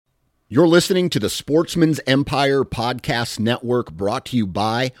You're listening to the Sportsman's Empire Podcast Network, brought to you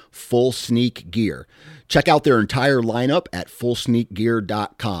by Full Sneak Gear. Check out their entire lineup at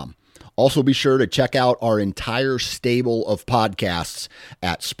fullsneakgear.com. Also be sure to check out our entire stable of podcasts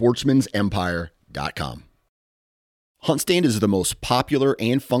at sportsmansempire.com. HuntStand is the most popular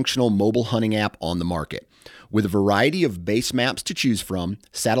and functional mobile hunting app on the market. With a variety of base maps to choose from,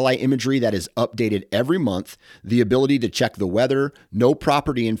 satellite imagery that is updated every month, the ability to check the weather, know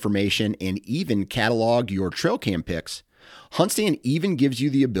property information, and even catalog your trail cam pics, HuntStand even gives you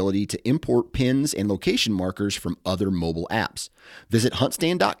the ability to import pins and location markers from other mobile apps. Visit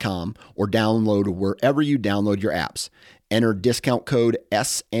huntstand.com or download wherever you download your apps. Enter discount code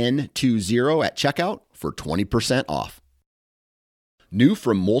SN20 at checkout for 20% off. New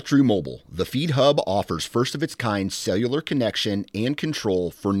from Moultrie Mobile, the Feed Hub offers first-of-its-kind cellular connection and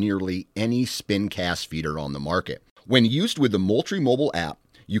control for nearly any spin cast feeder on the market. When used with the Moultrie Mobile app,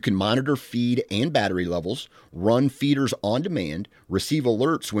 you can monitor feed and battery levels, run feeders on demand, receive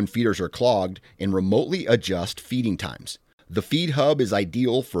alerts when feeders are clogged, and remotely adjust feeding times. The Feed Hub is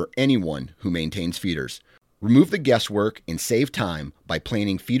ideal for anyone who maintains feeders. Remove the guesswork and save time by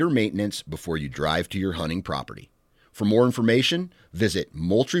planning feeder maintenance before you drive to your hunting property. For more information, visit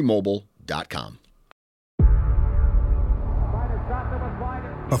moultriemobile.com.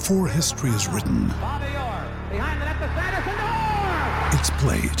 Before history is written, it's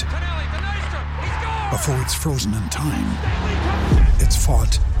played. Before it's frozen in time, it's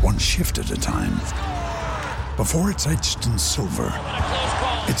fought one shift at a time. Before it's etched in silver,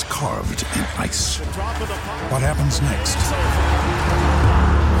 it's carved in ice. What happens next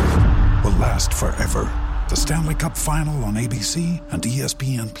will last forever. The Stanley Cup Final on ABC and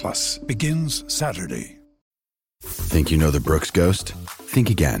ESPN Plus begins Saturday. Think you know the Brooks Ghost? Think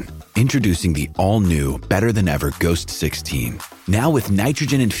again. Introducing the all-new, better-than-ever Ghost 16. Now with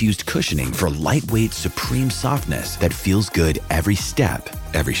nitrogen-infused cushioning for lightweight, supreme softness that feels good every step,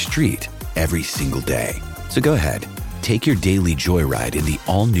 every street, every single day. So go ahead, take your daily joyride in the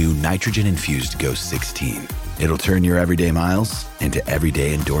all-new nitrogen-infused Ghost 16. It'll turn your everyday miles into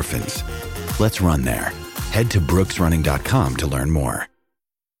everyday endorphins. Let's run there. Head to brooksrunning.com to learn more.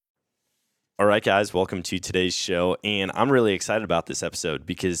 All right, guys, welcome to today's show, and I'm really excited about this episode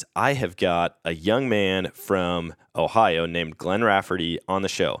because I have got a young man from Ohio named Glenn Rafferty on the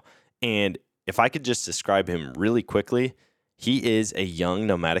show, and if I could just describe him really quickly, he is a young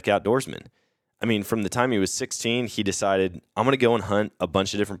nomadic outdoorsman. I mean, from the time he was 16, he decided, I'm going to go and hunt a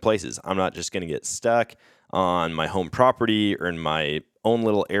bunch of different places. I'm not just going to get stuck on my home property or in my own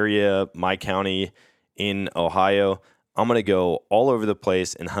little area, my county in Ohio. I'm going to go all over the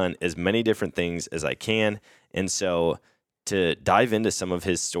place and hunt as many different things as I can. And so to dive into some of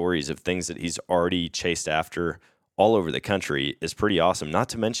his stories of things that he's already chased after all over the country is pretty awesome. Not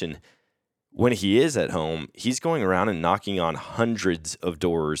to mention, when he is at home, he's going around and knocking on hundreds of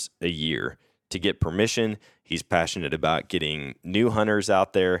doors a year to get permission. He's passionate about getting new hunters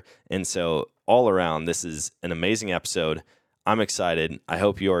out there. And so all around, this is an amazing episode. I'm excited. I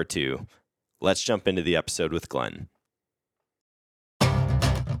hope you are too. Let's jump into the episode with Glenn.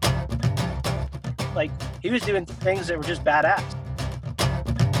 Like, he was doing things that were just badass.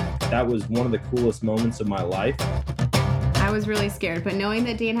 That was one of the coolest moments of my life. I was really scared, but knowing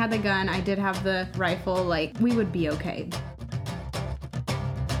that Dan had the gun, I did have the rifle, like, we would be okay.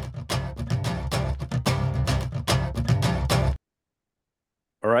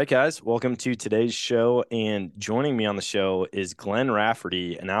 All right, guys, welcome to today's show, and joining me on the show is Glenn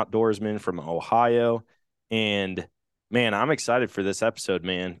Rafferty, an outdoorsman from Ohio, and man, I'm excited for this episode,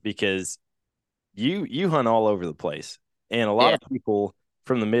 man, because you hunt all over the place, and a lot of people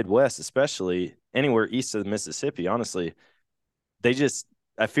from the Midwest, especially anywhere east of the Mississippi, honestly,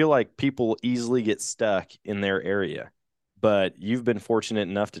 I feel like people easily get stuck in their area, but you've been fortunate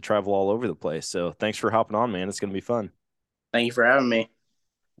enough to travel all over the place, so thanks for hopping on, man. It's going to be fun. Thank you for having me.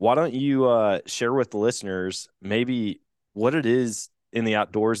 Why don't you share with the listeners maybe what it is in the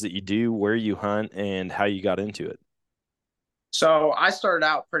outdoors that you do, where you hunt, and how you got into it? So I started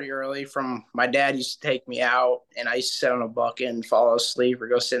out pretty early. From my dad used to take me out, and I used to sit on a bucket and fall asleep or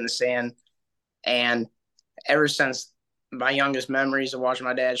go sit in the sand. And ever since, my youngest memories of watching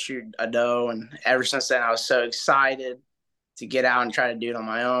my dad shoot a doe, and ever since then, I was so excited to get out and try to do it on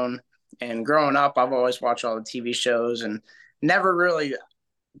my own. And growing up, I've always watched all the TV shows and never really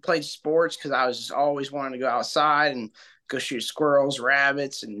played sports because I was just always wanting to go outside and go shoot squirrels,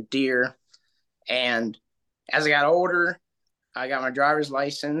 rabbits, and deer. And as I got older, I got my driver's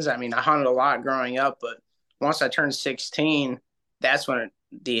license. I mean, I hunted a lot growing up, but once I turned 16, that's when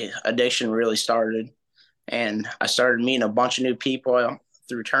the addiction really started. And I started meeting a bunch of new people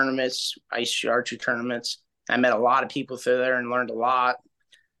through tournaments. I used to shoot archery tournaments. I met a lot of people through there and learned a lot.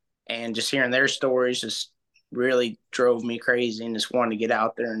 And just hearing their stories just really drove me crazy and just wanted to get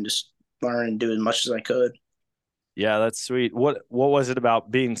out there and just learn and do as much as I could. Yeah, that's sweet. What was it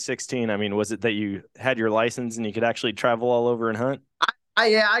about being 16? I mean, was it that you had your license and you could actually travel all over and hunt?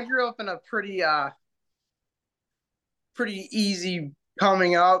 I grew up in a pretty easy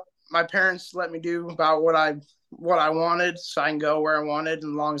coming up. My parents let me do about what I wanted, so I can go where I wanted, as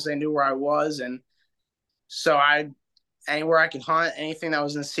long as they knew where I was. And so anywhere I could hunt, anything that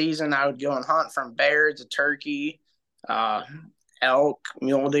was in season, I would go and hunt, from bear to turkey, uh, elk,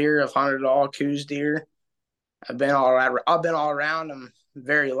 mule deer. I've hunted all, coos deer. I've been all around. I'm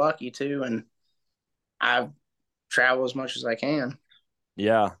very lucky too, and I've traveled as much as I can.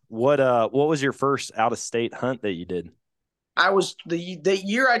 Yeah. What was your first out of state hunt that you did? I was the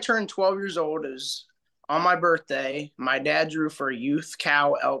year I turned 12 years old. It was on my birthday. My dad drew for a youth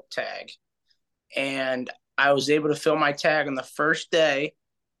cow elk tag, and I was able to fill my tag on the first day.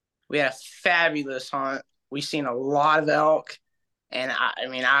 We had a fabulous hunt. We seen a lot of elk, and I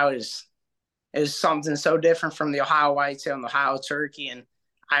mean, it was something so different from the Ohio whitetail and the Ohio turkey. And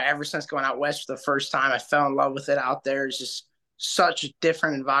ever since going out west for the first time, I fell in love with it out there. It's just such a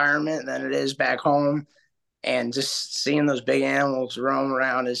different environment than it is back home. And just seeing those big animals roam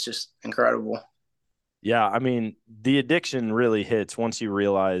around is just incredible. Yeah, I mean, the addiction really hits once you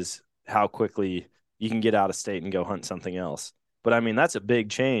realize how quickly you can get out of state and go hunt something else. But I mean, that's a big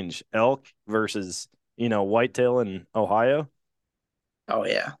change. Elk versus, whitetail in Ohio. Oh,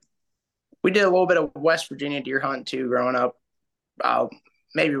 yeah. We did a little bit of West Virginia deer hunt too growing up. Uh,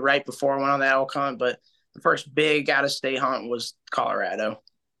 Maybe right before I went on that elk hunt, but the first big out of state hunt was Colorado.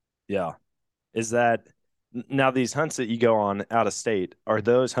 Yeah. Is that now these hunts that you go on out of state, are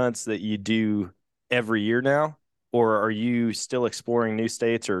those hunts that you do every year now? Or are you still exploring new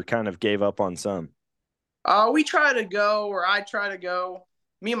states or kind of gave up on some? We try to go, or I try to go.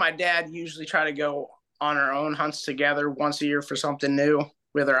 Me and my dad usually try to go on our own hunts together once a year for something new,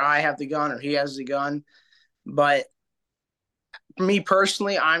 whether I have the gun or he has the gun. But me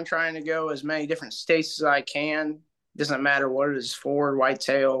personally, I'm trying to go as many different states as I can. Doesn't matter what it is for,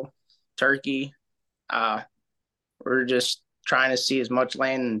 whitetail, turkey. Uh, we're just trying to see as much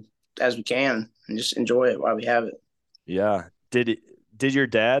land as we can and just enjoy it while we have it. Yeah. Did your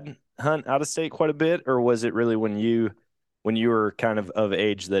dad hunt out of state quite a bit, or was it really when you were kind of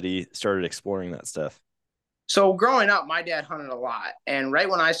age that he started exploring that stuff? So growing up, my dad hunted a lot. And right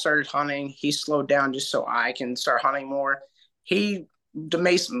when I started hunting, he slowed down just so I can start hunting more. He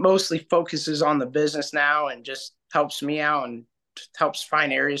mostly focuses on the business now and just helps me out and helps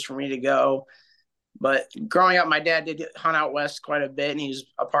find areas for me to go. But growing up, my dad did hunt out west quite a bit, and he's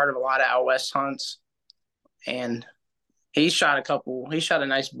a part of a lot of out west hunts. And he shot a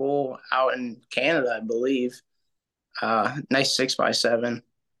nice bull out in Canada, I believe. Nice 6x7.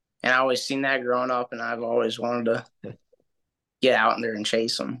 And I always seen that growing up, and I've always wanted to get out in there and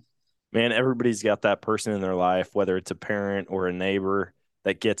chase them. Man, everybody's got that person in their life, whether it's a parent or a neighbor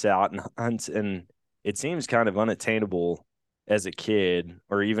that gets out and hunts. And it seems kind of unattainable as a kid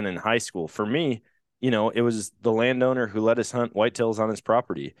or even in high school. For me, it was the landowner who let us hunt whitetails on his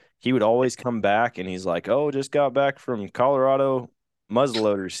property. He would always come back and he's like, "Oh, just got back from Colorado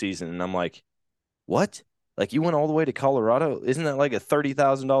muzzleloader season." And I'm like, "What? Like you went all the way to Colorado? Isn't that like a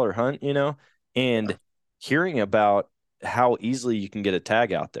 $30,000 hunt, And hearing about how easily you can get a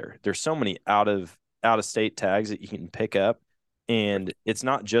tag out there. There's so many out of state tags that you can pick up, and it's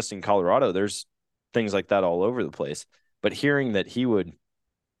not just in Colorado. There's things like that all over the place. But hearing that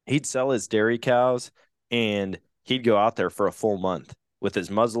he'd sell his dairy cows and he'd go out there for a full month with his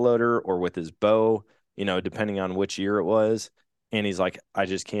muzzleloader or with his bow, depending on which year it was. And he's like, "I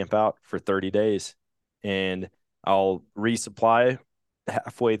just camp out for 30 days and I'll resupply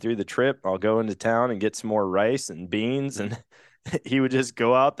halfway through the trip. I'll go into town and get some more rice and beans." And he would just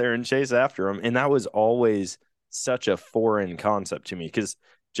go out there and chase after them. And that was always such a foreign concept to me, because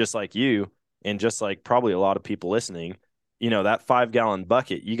just like you, and just like probably a lot of people listening, that 5-gallon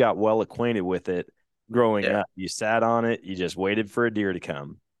bucket, you got well acquainted with it growing up. You sat on it. You just waited for a deer to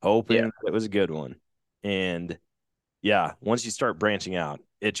come, hoping it was a good one. And yeah, once you start branching out,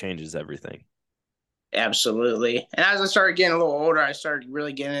 it changes everything. Absolutely. And as I started getting a little older, I started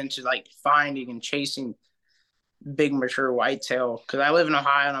really getting into like finding and chasing big mature whitetail, because I live in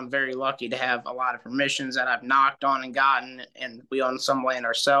Ohio and I'm very lucky to have a lot of permissions that I've knocked on and gotten, and we own some land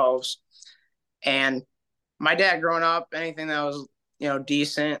ourselves. And my dad growing up, anything that was,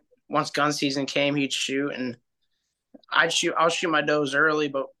 decent, once gun season came, he'd shoot, and I'll shoot my does early,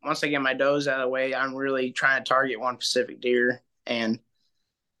 but once I get my does out of the way, I'm really trying to target one Pacific deer. And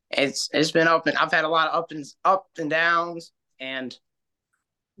It's been up, and I've had a lot of up and downs,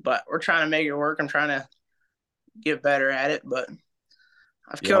 but we're trying to make it work. I'm trying to get better at it, but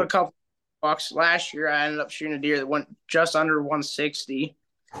I've killed a Yep. couple bucks. Last year I ended up shooting a deer that went just under 160.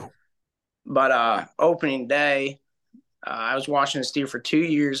 But opening day, I was watching this deer for 2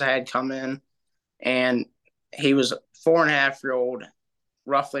 years. I had come in, and he was a 4.5 year old,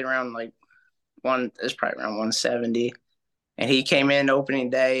 roughly around like it's probably around 170. And he came in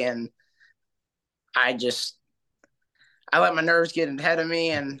opening day, and I just I let my nerves get ahead of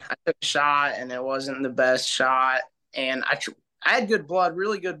me, and I took a shot, and it wasn't the best shot. And I had good blood,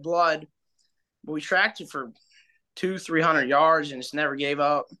 really good blood, but we tracked it for 200-300 yards and just never gave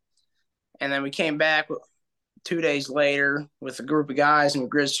up. And then we came back 2 days later with a group of guys, and we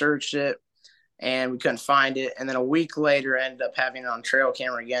grid searched it, and we couldn't find it. And then a week later, I ended up having it on trail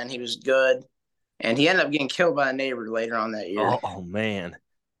camera again. He was good, and he ended up getting killed by a neighbor later on that year. Oh man.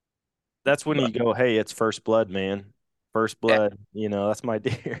 That's when you go, hey, it's first blood, man. First Yeah, blood, that's my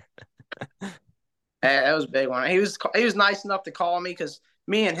deer. that was a big one. He was nice enough to call me, because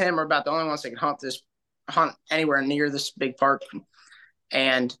me and him are about the only ones that can hunt anywhere near this big park.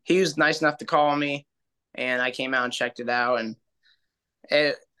 And he was nice enough to call me, and I came out and checked it out, and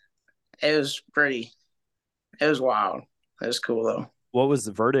it it was it was wild. It was cool though. What was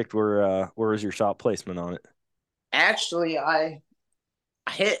the verdict? Where was your shot placement on it? Actually, I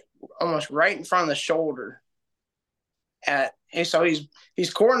hit almost right in front of the shoulder. And so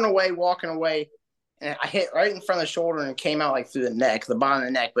he's quartering away, walking away, and I hit right in front of the shoulder, and it came out like through the neck, the bottom of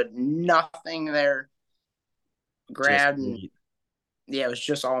the neck, but nothing there Just grabbed, and meat. yeah, it was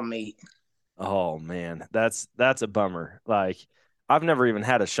just all meat. Oh man, that's a bummer. Like I've never even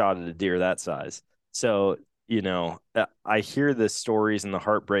had a shot at a deer that size. So, I hear the stories and the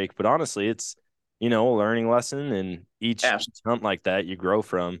heartbreak, but honestly, it's, a learning lesson, and each Absolutely. hunt like that you grow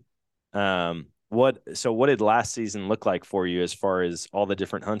from. What did last season look like for you as far as all the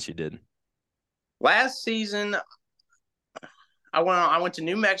different hunts you did? Last season, I went to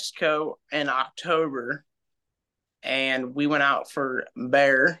New Mexico in October, and we went out for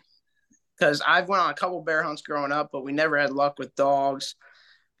bear, because I've went on a couple bear hunts growing up, but we never had luck with dogs.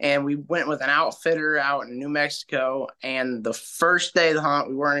 And we went with an outfitter out in New Mexico. And the first day of the hunt,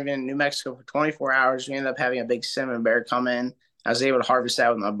 we weren't even in New Mexico for 24 hours. We ended up having a big cinnamon bear come in. I was able to harvest that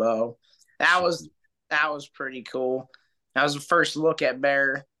with my bow. That was pretty cool. That was the first look at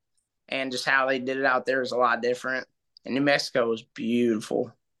bear, and just how they did it out there was a lot different. And New Mexico was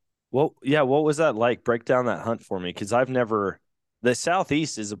beautiful. Well, yeah, what was that like? Break down that hunt for me, because I've never. The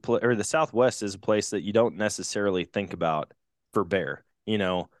southeast is or the southwest is a place that you don't necessarily think about for bear.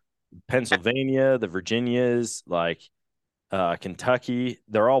 Pennsylvania, the Virginias, like Kentucky,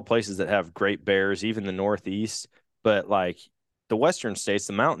 they're all places that have great bears. Even the Northeast, but like the Western states,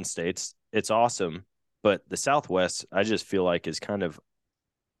 the mountain states, it's awesome. But the Southwest, I just feel like is kind of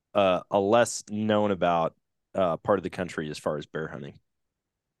a less known about part of the country as far as bear hunting.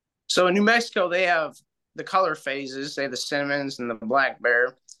 So in New Mexico, they have the color phases. They have the cinnamons and the black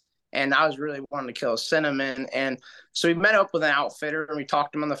bear. And I was really wanting to kill a cinnamon. And so we met up with an outfitter, and we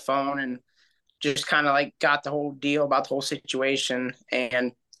talked to him on the phone, and just kind of like got the whole deal about the whole situation.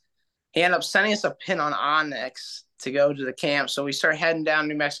 And he ended up sending us a pin on Onyx to go to the camp. So we started heading down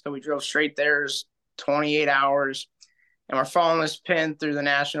New Mexico. We drove straight there, 28 hours. And we're following this pin through the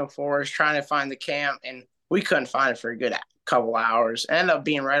national forest, trying to find the camp. And we couldn't find it for a good couple hours. It ended up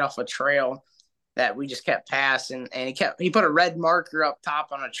being right off a trail that we just kept passing. And he put a red marker up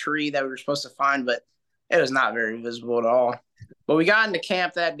top on a tree that we were supposed to find, but it was not very visible at all. But we got into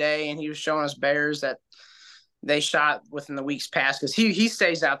camp that day, and he was showing us bears that they shot within the weeks past, because he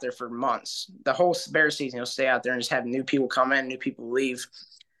stays out there for months. The whole bear season, he'll stay out there and just have new people come in, new people leave.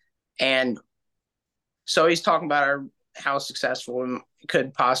 And so he's talking about how successful it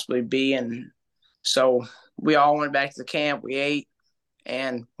could possibly be. And so we all went back to the camp. We ate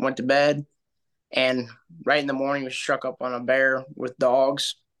and went to bed. And right in the morning, we struck up on a bear with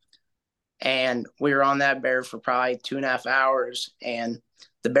dogs. And we were on that bear for probably 2.5 hours. And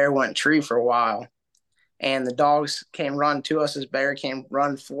the bear went tree for a while. And the dogs came run to us. This bear came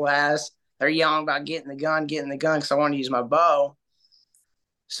run full ass. They're yelling about getting the gun, because I wanted to use my bow.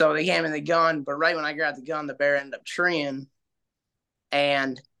 So they came in the gun, but right when I grabbed the gun, the bear ended up treeing.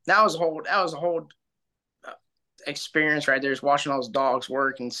 And that was a whole experience right there, is watching those dogs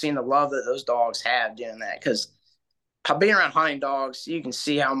work and seeing the love that those dogs have doing that. Because being around hunting dogs, you can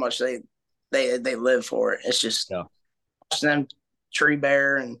see how much they live for it. It's just watching them tree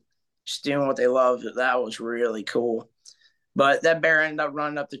bear and just doing what they love. That was really cool. But that bear ended up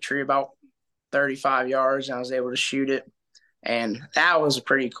running up the tree about 35 yards, and I was able to shoot it. And that was a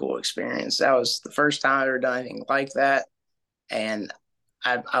pretty cool experience. That was the first time I've ever done anything like that. And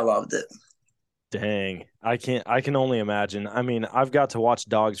I loved it. Dang. I can only imagine. I mean, I've got to watch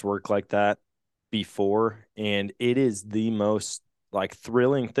dogs work like that before, and it is the most like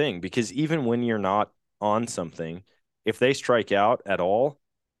thrilling thing because even when you're not on something, if they strike out at all,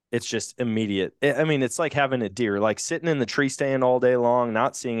 it's just immediate. I mean, it's like having a deer, like sitting in the tree stand all day long,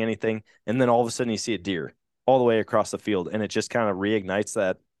 not seeing anything, and then all of a sudden you see a deer all the way across the field, and it just kind of reignites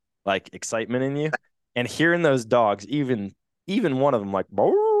that like excitement in you. And hearing those dogs, even one of them like,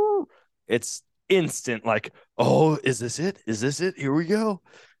 "Bow," it's instant. Like, oh, is this it? Is this it? Here we go.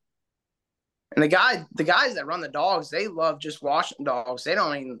 And the guys that run the dogs, they love just watching dogs. They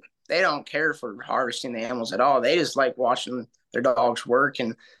don't care for harvesting the animals at all. They just like watching their dogs work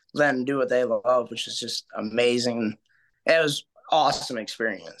and let them do what they love, which is just amazing. It was awesome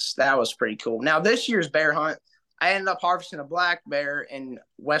experience. That was pretty cool. Now this year's bear hunt, I ended up harvesting a black bear in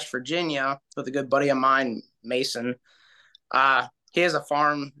West Virginia with a good buddy of mine, Mason. He has a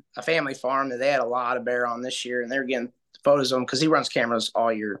family farm that they had a lot of bear on this year, and they're getting photos of him because he runs cameras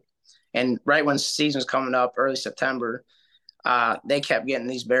all year. And right when season's coming up, early September, they kept getting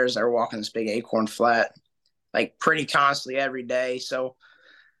these bears that were walking this big acorn flat, like pretty constantly every day. So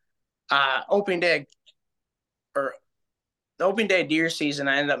opening day or the opening day deer season,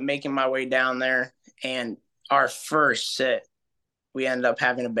 I ended up making my way down there, and our first sit, we ended up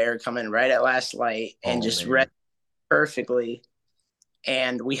having a bear come in right at last light and just read perfectly.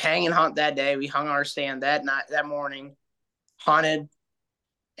 And we hang and hunt that day. We hung our stand that morning, hunted,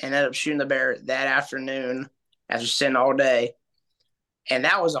 and ended up shooting the bear that afternoon after sitting all day. And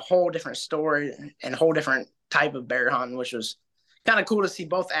that was a whole different story and a whole different type of bear hunting, which was kind of cool to see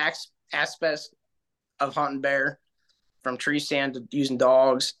both aspects of hunting bear, from tree stand to using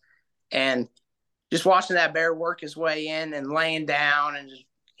dogs, and just watching that bear work his way in and laying down, and just,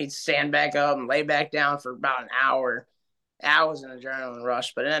 he'd stand back up and lay back down for about an hour. That was an adrenaline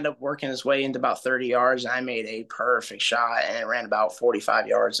rush, but it ended up working his way into about 30 yards. And I made a perfect shot, and it ran about 45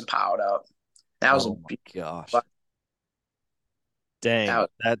 yards and piled up. That was Oh my gosh. Dang,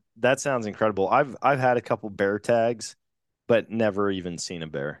 was, that sounds incredible. I've had a couple bear tags, but never even seen a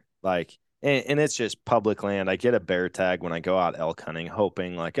bear. Like, and it's just public land. I get a bear tag when I go out elk hunting,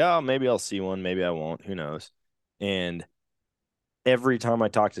 hoping like, oh, maybe I'll see one, maybe I won't. Who knows? And every time I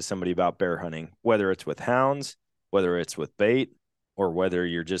talk to somebody about bear hunting, whether it's with hounds, whether it's with bait, or whether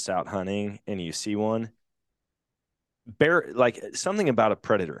you're just out hunting and you see one, bear, like something about a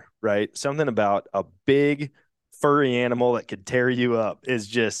predator, right? Something about a big furry animal that could tear you up is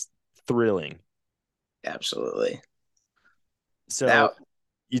just thrilling. absolutely. So That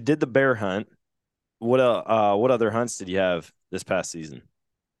you did the bear hunt. What other hunts did you have this past season?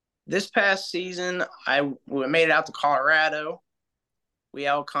 This past season, we made it out to Colorado. We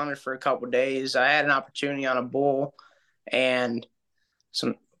elk hunted for a couple of days. I had an opportunity on a bull, and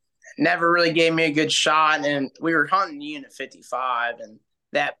some never really gave me a good shot. And we were hunting unit 55, and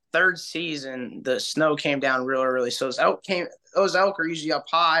that third season, the snow came down really early. So those elk are usually up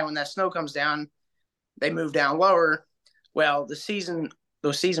high. When that snow comes down, they move down lower. Well, the season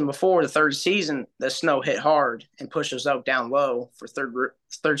before, the third season, the snow hit hard and pushed those elk down low for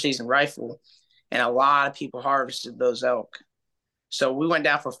third season rifle, and a lot of people harvested those elk. So we went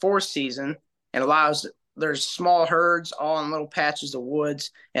down for fourth season, and there's small herds all in little patches of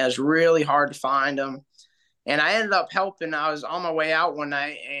woods, and it was really hard to find them. And I ended up helping. I was on my way out one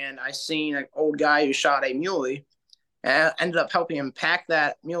night, and I seen an old guy who shot a muley, and I ended up helping him pack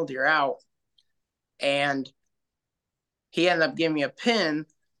that mule deer out. And he ended up giving me a pin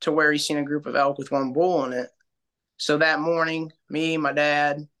to where he seen a group of elk with one bull in it. So that morning, me, my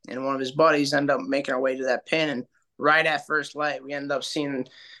dad, and one of his buddies ended up making our way to that pin. And right at first light, we ended up seeing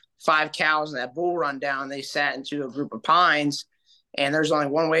 5 cows and that bull run down. They sat into a group of pines, and there's only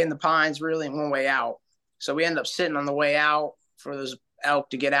one way in the pines, really, and one way out. So we ended up sitting on the way out for those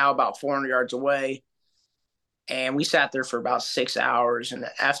elk to get out about 400 yards away. And we sat there for about 6 hours. And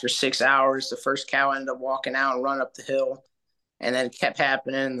after 6 hours, the first cow ended up walking out and run up the hill. And then it kept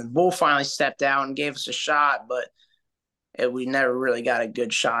happening. And the bull finally stepped out and gave us a shot, but we never really got a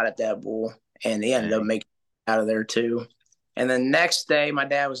good shot at that bull. And he ended up making it out of there too. And the next day, my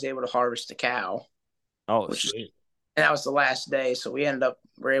dad was able to harvest a cow. Oh, sweet. And that was the last day. So we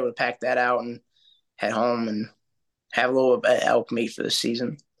were able to pack that out and head home and have a little bit of elk meat for the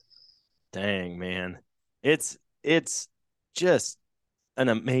season. Dang, man. It's just an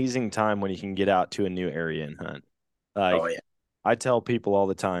amazing time when you can get out to a new area and hunt. Like, Oh, yeah. I tell people all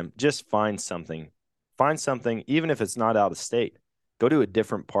the time, just find something. Find something, even if it's not out of state. Go to a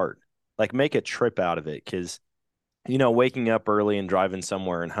different part. Like, make a trip out of it, because waking up early and driving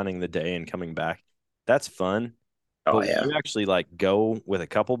somewhere and hunting the day and coming back, that's fun. But Oh when yeah. you actually like go with a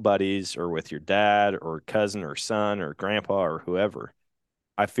couple buddies or with your dad or cousin or son or grandpa or whoever,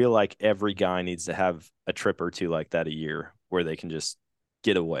 I feel like every guy needs to have a trip or two like that a year where they can just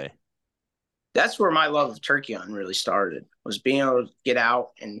get away. That's where my love of turkey hunting really started, was being able to get out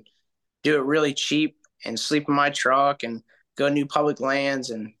and do it really cheap and sleep in my truck and go to new public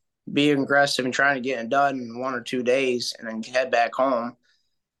lands and be aggressive and trying to get it done in 1 or 2 days and then head back home.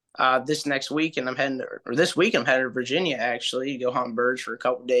 This next week, and I'm heading to, or this week, I'm headed to Virginia actually to go hunt birds for a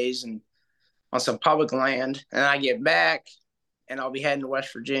couple days and on some public land. And I get back and I'll be heading to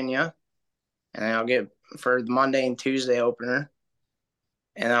West Virginia, and then I'll get for the Monday and Tuesday opener.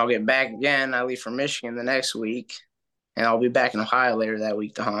 And I'll get back again. I leave for Michigan the next week, and I'll be back in Ohio later that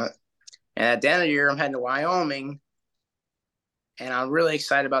week to hunt. And at the end of the year, I'm heading to Wyoming, and I'm really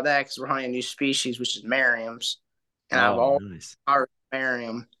excited about that because we're hunting a new species, which is Merriam's. And I've Oh, always nice.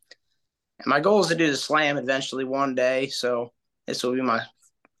 Merriam. And my goal is to do the slam eventually one day. So this will be my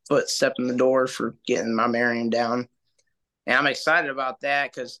footstep in the door for getting my Merriam down. And I'm excited about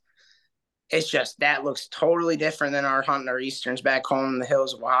that because it's just that looks totally different than our hunting our Easterns back home in the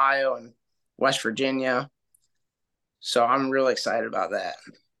hills of Ohio and West Virginia. So I'm really excited about that.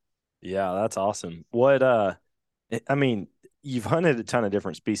 Yeah, that's awesome. I mean, you've hunted a ton of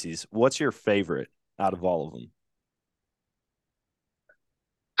different species. What's your favorite out of all of them?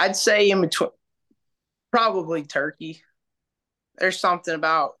 I'd say in between, probably turkey. There's something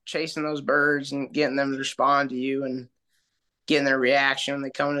about chasing those birds and getting them to respond to you and getting their reaction when they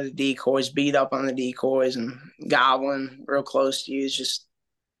come to the decoys, beat up on the decoys and gobbling real close to you. It's just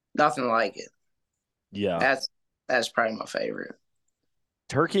nothing like it. Yeah. That's probably my favorite.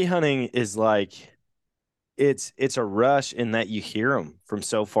 Turkey hunting is like it's a rush in that you hear them from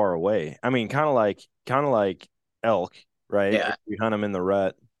so far away. I mean, kind of like elk, right? Yeah. If you hunt them in the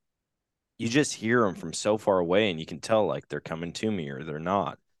rut, you just hear them from so far away and you can tell like they're coming to me or they're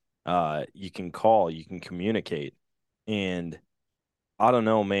not. You can call, you can communicate. And I don't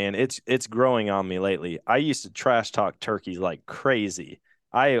know, man. It's growing on me lately. I used to trash talk turkeys like crazy.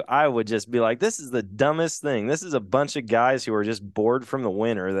 I would just be like, this is the dumbest thing. This is a bunch of guys who are just bored from the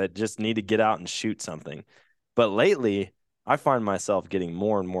winter that just need to get out and shoot something. But lately, I find myself getting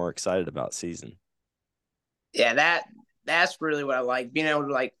more and more excited about season. Yeah, that's really what I like, being able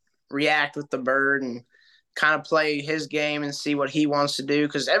to like react with the bird and kind of play his game and see what he wants to do.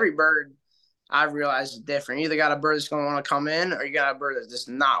 Because every bird I've realized is different. You either got a bird that's going to want to come in, or you got a bird that does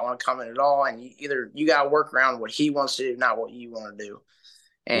not want to come in at all. And you got to work around what he wants to do, not what you want to do.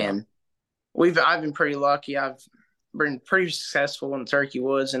 Yeah. And I've been pretty lucky. I've been pretty successful in turkey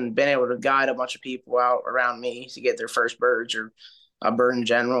woods and been able to guide a bunch of people out around me to get their first birds or a bird in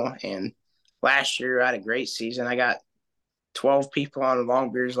general. And last year I had a great season. I got 12 people on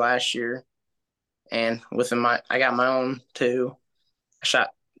longbeards last year, and I got my own too. I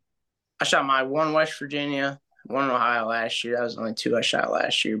shot my one West Virginia, one in Ohio last year. That was the only two I shot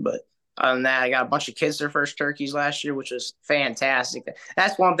last year, but other than that, I got a bunch of kids their first turkeys last year, which was fantastic.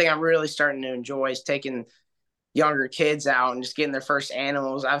 That's one thing I'm really starting to enjoy, is taking younger kids out and just getting their first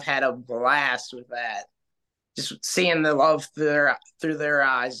animals. I've had a blast with that. Just seeing the love through their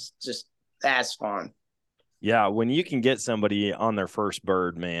eyes, just that's fun. Yeah, when you can get somebody on their first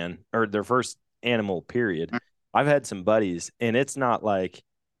bird, man, or their first animal, period. I've had some buddies, and it's not like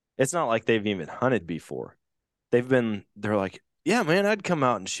they've even hunted before. They're like, yeah, man, I'd come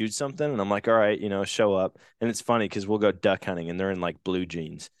out and shoot something. And I'm like, all right, show up. And it's funny because we'll go duck hunting and they're in like blue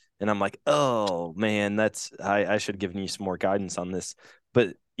jeans. And I'm like, oh man, I should have given you some more guidance on this.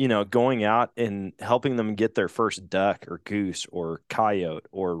 But going out and helping them get their first duck or goose or coyote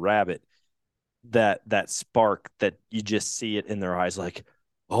or rabbit, that spark that you just see it in their eyes, like,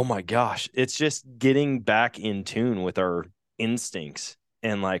 oh my gosh, it's just getting back in tune with our instincts.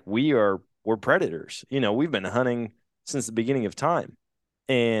 And like we're predators. We've been hunting since the beginning of time.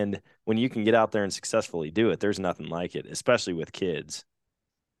 And when you can get out there and successfully do it, there's nothing like it, especially with kids.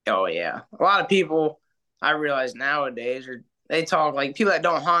 Oh yeah, a lot of people I realize nowadays they talk like people that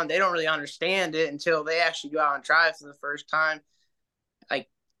don't hunt. They don't really understand it until they actually go out and try it for the first time. Like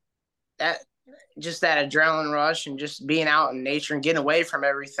that, just that adrenaline rush and just being out in nature and getting away from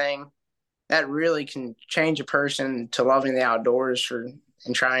everything. That really can change a person to loving the outdoors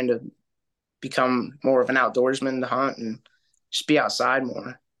and trying to become more of an outdoorsman to hunt and just be outside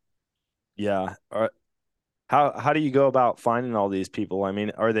more. Yeah. How do you go about finding all these people? I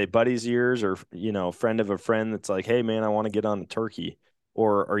mean, are they buddies of yours or, friend of a friend that's like, hey, man, I want to get on a turkey?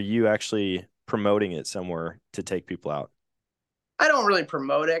 Or are you actually promoting it somewhere to take people out? I don't really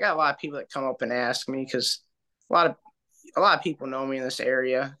promote it. I got a lot of people that come up and ask me because a lot of people know me in this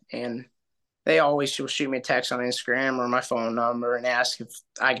area, and they always will shoot me a text on Instagram or my phone number and ask if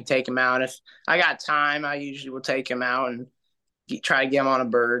I can take them out. If I got time, I usually will take them out and try to get them on a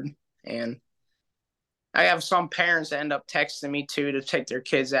bird. And I have some parents that end up texting me too to take their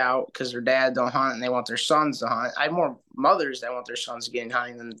kids out because their dad don't hunt and they want their sons to hunt. I have more mothers that want their sons getting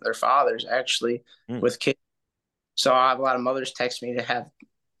hunting than their fathers actually with kids. So I have a lot of mothers text me to have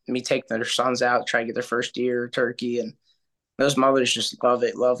me take their sons out, try to get their first deer or turkey. And those mothers just love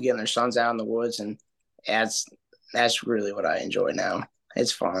it, love getting their sons out in the woods. And that's really what I enjoy now.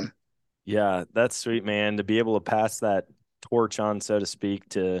 It's fun. Yeah, that's sweet, man, to be able to pass that torch on, so to speak,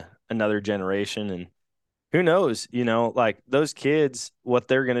 to another generation. And who knows, like those kids, what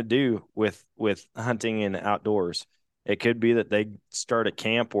they're going to do with hunting and outdoors. It could be that they start a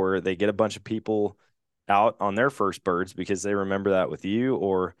camp where they get a bunch of people out on their first birds because they remember that with you,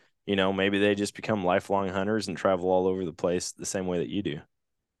 or, maybe they just become lifelong hunters and travel all over the place the same way that you do.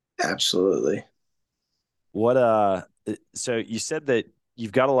 Absolutely. So you said that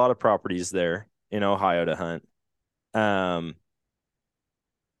you've got a lot of properties there in Ohio to hunt.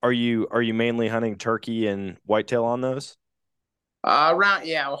 Are you mainly hunting turkey and whitetail on those?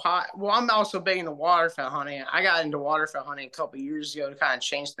 Ohio. Well, I'm also big into waterfowl hunting. I got into waterfowl hunting a couple of years ago to kind of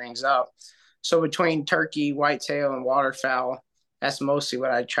change things up. So between turkey, whitetail, and waterfowl, that's mostly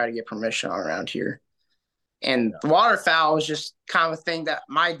what I try to get permission on around here. And waterfowl is just kind of a thing that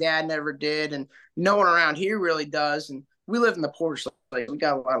my dad never did, and no one around here really does. And we live in the Portage Lake. We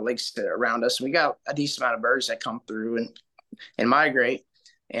got a lot of lakes around us, and we got a decent amount of birds that come through and migrate.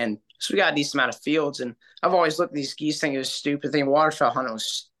 And so we got a decent amount of fields. And I've always looked at these geese thinking it was stupid. Thinking waterfowl hunting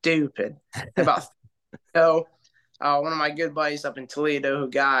was stupid. About one of my good buddies up in Toledo who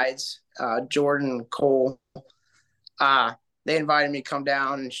guides, Jordan Cole, they invited me to come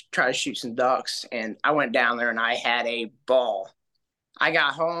down and try to shoot some ducks. And I went down there and I had a ball. I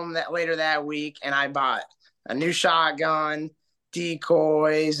got home later that week and I bought a new shotgun,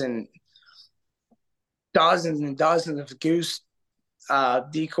 decoys, and dozens and dozens of goose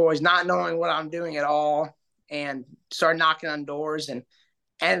decoys, not knowing what I'm doing at all, and started knocking on doors and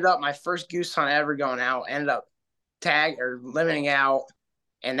ended up my first goose hunt ever going out, ended up limiting out.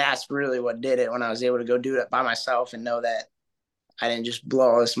 And that's really what did it when I was able to go do it by myself and know that I didn't just blow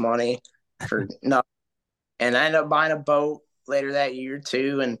all this money for nothing. And I ended up buying a boat later that year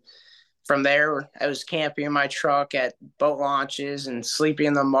too. And from there, I was camping in my truck at boat launches and sleeping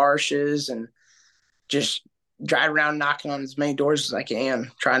in the marshes and just driving around knocking on as many doors as I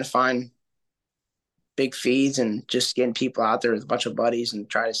can, trying to find big feeds and just getting people out there with a bunch of buddies and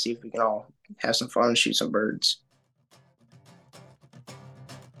try to see if we can all have some fun and shoot some birds.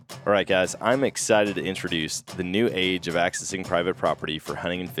 All right, guys, I'm excited to introduce the new age of accessing private property for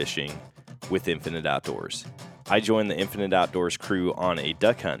hunting and fishing with Infinite Outdoors. I joined the Infinite Outdoors crew on a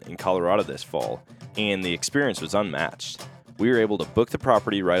duck hunt in Colorado this fall, and the experience was unmatched. We were able to book the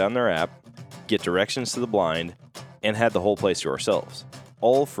property right on their app, get directions to the blind, and had the whole place to ourselves,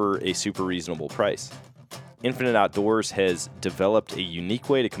 all for a super reasonable price. Infinite Outdoors has developed a unique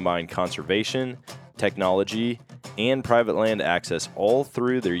way to combine conservation, technology, and private land access all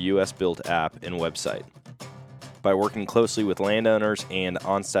through their US-built app and website. By working closely with landowners and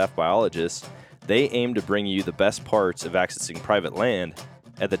on-staff biologists, they aim to bring you the best parts of accessing private land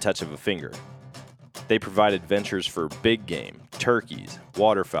at the touch of a finger. They provide adventures for big game, turkeys,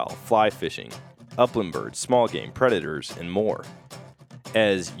 waterfowl, fly fishing, upland birds, small game, predators, and more.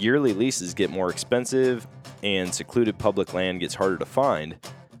 As yearly leases get more expensive and secluded public land gets harder to find,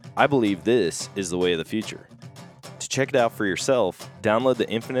 I believe this is the way of the future. To check it out for yourself, download the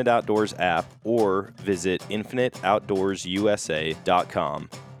Infinite Outdoors app or visit infiniteoutdoorsusa.com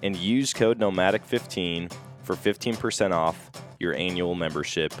and use code Nomadic15 for 15% off your annual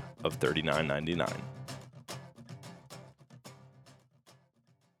membership of $39.99.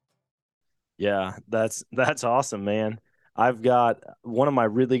 Yeah, that's awesome, man. I've got one of my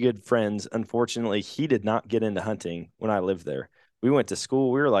really good friends. Unfortunately, he did not get into hunting when I lived there. We went to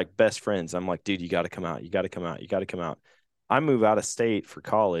school. We were like best friends. I'm like, dude, you got to come out. You got to come out. You got to come out. I move out of state for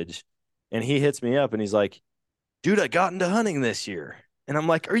college, and he hits me up, and he's like, dude, I got into hunting this year. And I'm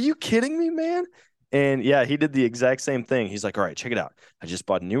like, are you kidding me, man? And yeah, he did the exact same thing. He's like, all right, check it out. I just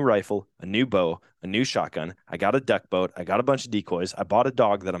bought a new rifle, a new bow, a new shotgun. I got a duck boat. I got a bunch of decoys. I bought a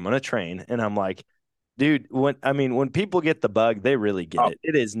dog that I'm going to train. And I'm like, dude, when people get the bug, they really get it.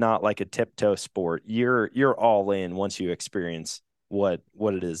 It is not like a tiptoe sport. You're all in once you experience what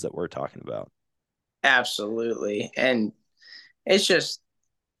it is that we're talking about. Absolutely. And it's just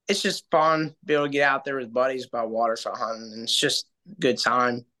fun to be able to get out there with buddies about waterfowl hunting, and it's just a good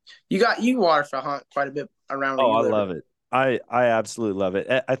time. You waterfowl hunt quite a bit around where Oh, you I live. love it. I absolutely love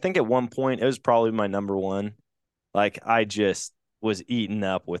it. I think at one point it was probably my number one. Like I just was eaten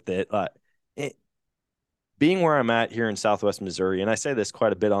up with it. It being where I'm at here in Southwest Missouri, and I say this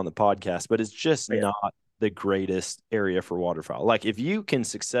quite a bit on the podcast, but it's just Yeah. not the greatest area for waterfowl. Like if you can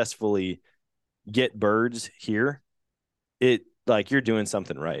successfully get birds here, it like you're doing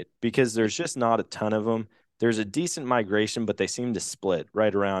something right because there's just not a ton of them. There's a decent migration, but they seem to split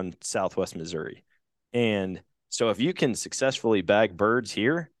right around Southwest Missouri. And so if you can successfully bag birds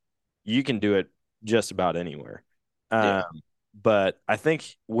here, you can do it just about anywhere. Yeah. But I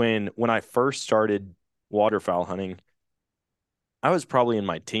think when I first started waterfowl hunting, I was probably in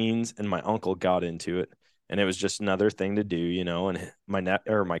my teens and my uncle got into it and it was just another thing to do, you know, and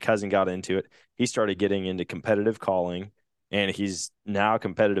my cousin got into it. He started getting into competitive calling and he's now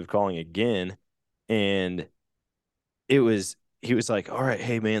competitive calling again and he was like, "All right,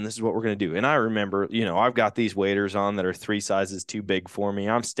 hey man, this is what we're going to do." And I remember, you know, I've got these waders on that are 3 sizes too big for me.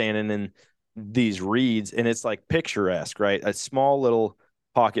 I'm standing in these reeds and it's like picturesque, right? A small little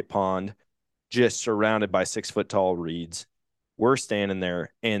pocket pond just surrounded by 6 foot tall reeds. We're standing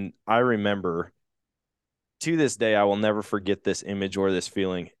there. And I remember to this day, I will never forget this image or this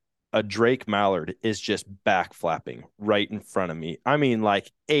feeling. A Drake mallard is just back flapping right in front of me. I mean,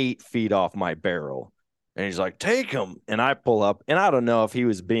 like 8 feet off my barrel. And he's like, take him. And I pull up. And I don't know if he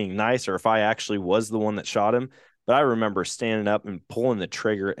was being nice or if I actually was the one that shot him. But I remember standing up and pulling the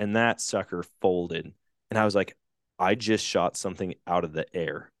trigger, and that sucker folded. And I was like, I just shot something out of the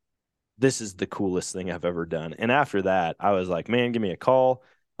air. This is the coolest thing I've ever done. And after that, I was like, man, give me a call.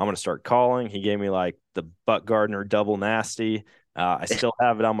 I'm going to start calling. He gave me like the Buck Gardner double nasty. I still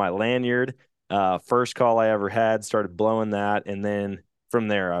have it on my lanyard. First call I ever had, started blowing that. And then from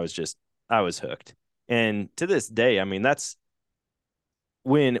there, I was hooked. And to this day, I mean, that's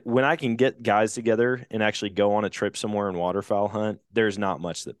when I can get guys together and actually go on a trip somewhere and waterfowl hunt, there's not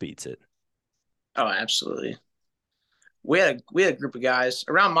much that beats it. Oh, absolutely. We had a group of guys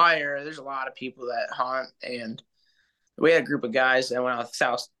around my area. There's a lot of people that hunt, and we had a group of guys that went out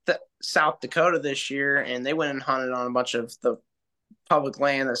South Dakota this year, and they went and hunted on a bunch of the public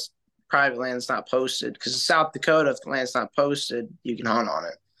land that's private land that's not posted. Because South Dakota, if the land's not posted, you can hunt on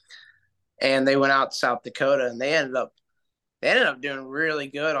it. And they went out to South Dakota, and they ended up doing really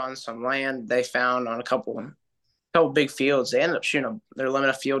good on some land they found on a couple big fields. They ended up shooting their limit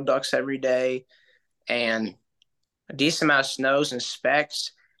of field ducks every day, and a decent amount of snows and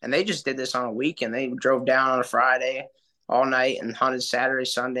specks. And they just did this on a weekend. They drove down on a Friday all night and hunted Saturday,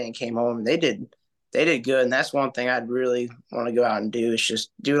 Sunday, and came home. They did good. And that's one thing I'd really want to go out and do is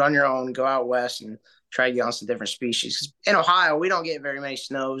just do it on your own, go out west and try to get on some different species. 'Cause in Ohio, we don't get very many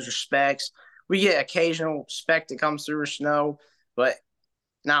snows or specks. We get occasional speck that comes through or snow, but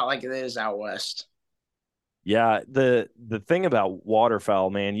not like it is out west. Yeah, the thing about waterfowl,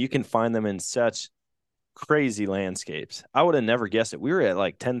 man, you can find them in such crazy landscapes. I would have never guessed it. We were at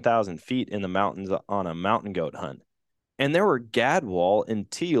like 10,000 feet in the mountains on a mountain goat hunt, and there were gadwall and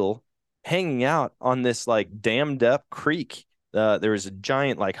teal hanging out on this like dammed up creek. There was a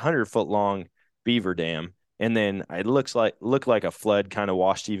giant, like 100 foot long beaver dam, and then it looked like a flood kind of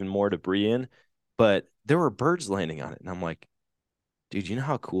washed even more debris in, but there were birds landing on it, and I'm like, dude, you know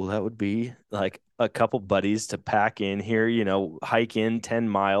how cool that would be? Like a couple buddies to pack in here, you know, hike in 10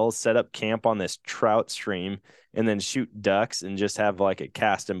 miles, set up camp on this trout stream, and then shoot ducks and just have like a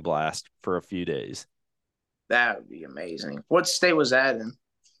cast and blast for a few days. That would be amazing. What state was that in?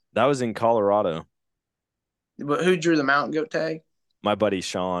 That was in Colorado. But who drew the mountain goat tag? My buddy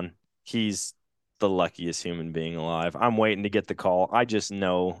Sean, he's the luckiest human being alive. I'm waiting to get the call. I just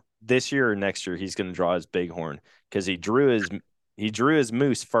know this year or next year he's going to draw his bighorn because he drew his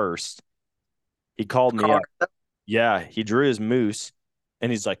moose first. He called me up. Yeah, he drew his moose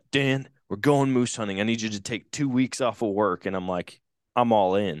and he's like, Dan, we're going moose hunting. I need you to take 2 weeks off of work. And I'm like, I'm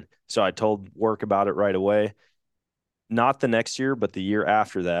all in. So I told work about it right away. Not the next year, but the year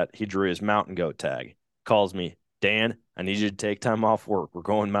after that, he drew his mountain goat tag. Calls me, Dan, I need you to take time off work. We're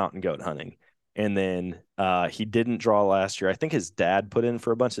going mountain goat hunting. And then he didn't draw last year. I think his dad put in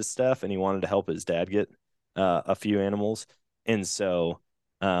for a bunch of stuff and he wanted to help his dad get a few animals. And so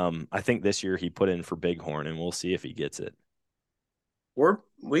I think this year he put in for bighorn and we'll see if he gets it.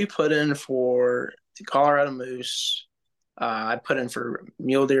 We put in for the Colorado moose. I put in for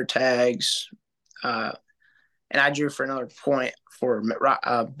mule deer tags. And I drew for another point for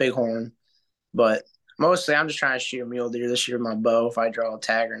bighorn. But mostly I'm just trying to shoot a mule deer this year with my bow if I draw a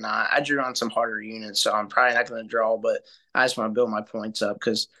tag or not. I drew on some harder units, so I'm probably not going to draw, but I just want to build my points up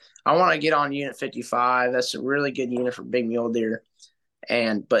because I want to get on unit 55. That's a really good unit for big mule deer.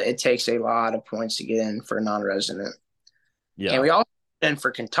 but it takes a lot of points to get in for a non-resident. Yeah. And we also put in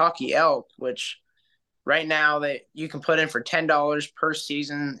for Kentucky elk, which right now that you can put in for $10 per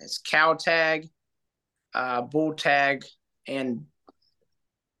season. It's cow tag, bull tag, and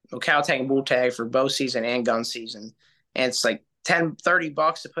cow tag and bull tag for bow season and gun season. And it's like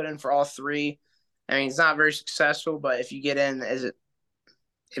 $30 to put in for all three. I mean, it's not very successful, but if you get into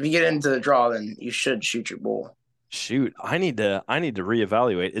the draw, then you should shoot your bull. Shoot, I need to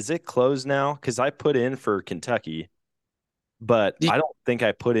reevaluate. Is it closed now? Because I put in for Kentucky, but I don't think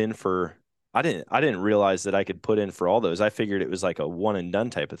I put in for. I didn't realize that I could put in for all those. I figured it was like a one and done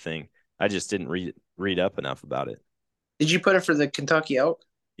type of thing. I just didn't read up enough about it. Did you put in for the Kentucky elk?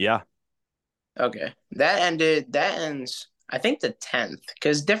 Yeah. Okay, that ends. I think the 10th,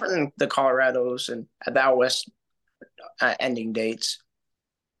 because different than the Colorados and the out west ending dates.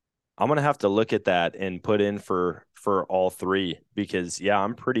 I'm gonna have to look at that and put in for all three because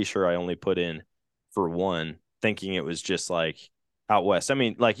I'm pretty sure I only put in for one, thinking it was just like out west. I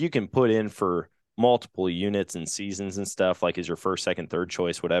mean, like you can put in for multiple units and seasons and stuff, like as your first, second, third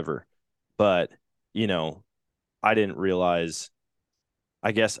choice, whatever. But I didn't realize.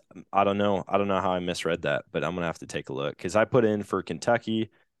 I guess I don't know how I misread that, but I'm gonna have to take a look because I put in for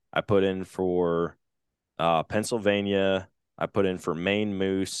Kentucky, I put in for Pennsylvania, I put in for Maine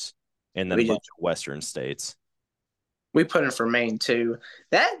moose, and then a bunch of Western states. We put in for Maine too.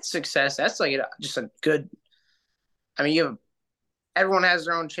 That success, that's like just a good. I mean, everyone has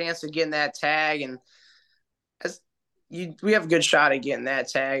their own chance of getting that tag, and we have a good shot at getting that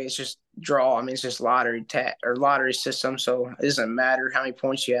tag. It's just draw. I mean, it's just lottery tag or lottery system, so it doesn't matter how many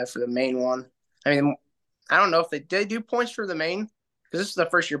points you have for the main one. I mean, I don't know if they do points for the main because this is the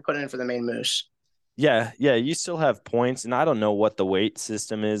first year putting in for the Maine moose. Yeah, you still have points, and I don't know what the weight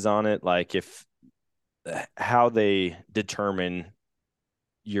system is on it, like how they determine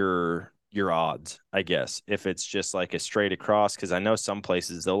your odds, I guess. If it's just like a straight across, because I know some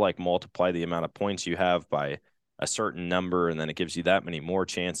places they'll like multiply the amount of points you have by a certain number, and then it gives you that many more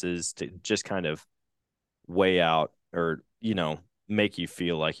chances to just kind of weigh out or, make you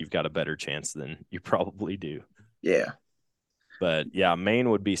feel like you've got a better chance than you probably do. Yeah. But yeah, Maine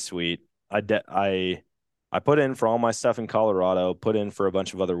would be sweet. I put in for all my stuff in Colorado, put in for a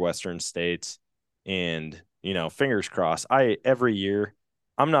bunch of other Western states, and fingers crossed. Every year,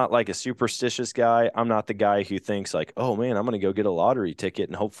 I'm not like a superstitious guy. I'm not the guy who thinks like, oh man, I'm gonna go get a lottery ticket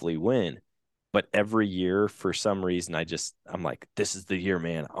and hopefully win. But every year, for some reason, I'm like, this is the year,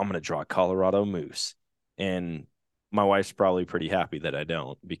 man. I'm gonna draw Colorado moose, and my wife's probably pretty happy that I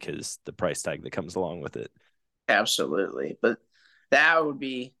don't because the price tag that comes along with it. Absolutely, but that would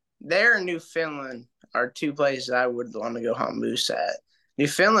be. There and Newfoundland are two places I would want to go hunt moose at.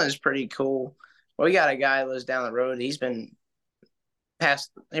 Newfoundland is pretty cool. We got a guy who lives down the road. He went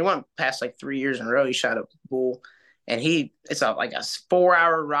past like 3 years in a row. He shot a bull, and it's like a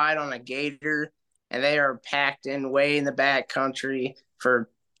 4-hour ride on a gator, and they are packed in way in the back country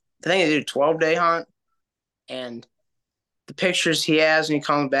for, I think they do a 12-day hunt, and the pictures he has when he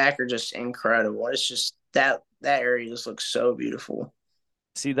comes back are just incredible. It's just that area just looks so beautiful.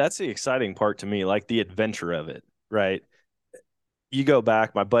 See, that's the exciting part to me, like the adventure of it, right? You go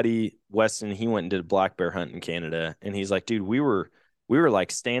back, my buddy Weston, he went and did a black bear hunt in Canada, and he's like, dude, we were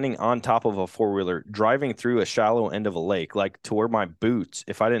like standing on top of a four-wheeler, driving through a shallow end of a lake, like to where my boots,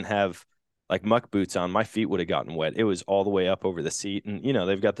 if I didn't have like muck boots on, my feet would have gotten wet. It was all the way up over the seat, and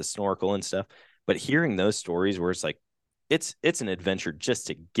they've got the snorkel and stuff. But hearing those stories where it's like, it's an adventure just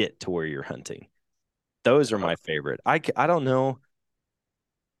to get to where you're hunting. Those are my favorite. I don't know.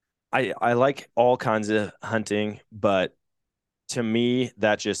 I like all kinds of hunting, but to me,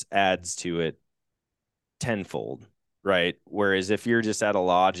 that just adds to it tenfold, right? Whereas if you're just at a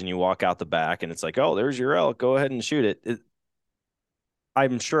lodge and you walk out the back and it's like, oh, there's your elk, go ahead and shoot it.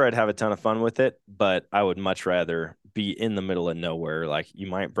 I'm sure I'd have a ton of fun with it, but I would much rather be in the middle of nowhere. Like you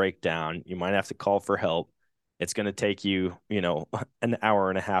might break down, you might have to call for help. It's going to take you, an hour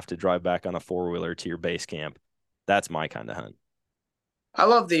and a half to drive back on a four-wheeler to your base camp. That's my kind of hunt. I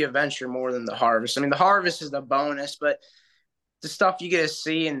love the adventure more than the harvest. I mean, the harvest is the bonus, but the stuff you get to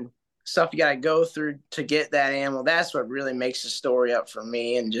see and stuff you got to go through to get that animal, that's what really makes the story up for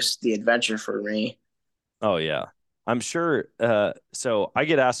me and just the adventure for me. Oh, yeah. I'm sure. So I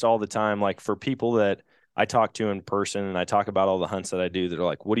get asked all the time, like for people that I talk to in person and I talk about all the hunts that I do, they're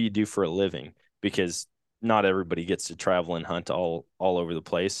like, what do you do for a living? Because not everybody gets to travel and hunt all over the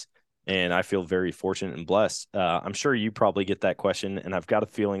place. And I feel very fortunate and blessed. I'm sure you probably get that question, and I've got a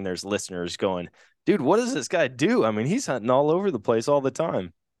feeling there's listeners going, dude, what does this guy do? I mean, he's hunting all over the place all the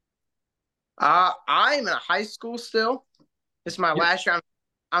time. I'm in high school still, This is my last year.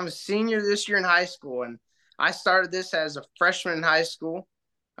 I'm a senior this year in high school, and I started this as a freshman in high school.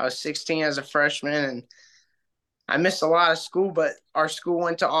 I was 16 as a freshman, and I missed a lot of school, but our school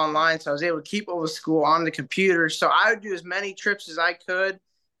went to online, so I was able to keep up with school on the computer. So I would do as many trips as I could,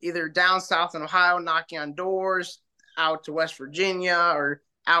 either down south in Ohio, knocking on doors, out to West Virginia, or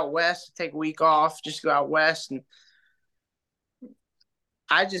out west, take a week off, just go out west. And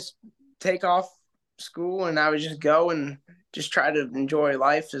I just take off school, and I would just go and just try to enjoy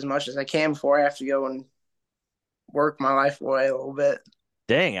life as much as I can before I have to go and work my life away a little bit.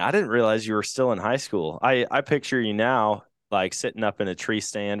 Dang, I didn't realize you were still in high school. I picture you now like sitting up in a tree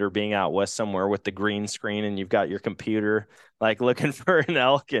stand or being out west somewhere with the green screen and you've got your computer, like looking for an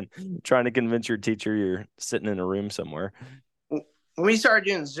elk and trying to convince your teacher you're sitting in a room somewhere. When we started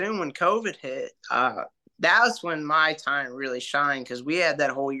doing Zoom when COVID hit, that was when my time really shined because we had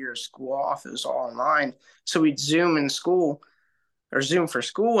that whole year of school off. It was all online. So we'd Zoom in school or Zoom for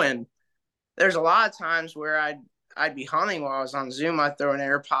school. And there's a lot of times where I'd be hunting while I was on Zoom. I'd throw an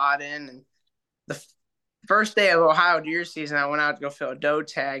AirPod in. And the first day of Ohio deer season, I went out to go fill a doe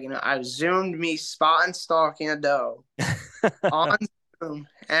tag, and I Zoomed me spot and stalking a doe on Zoom.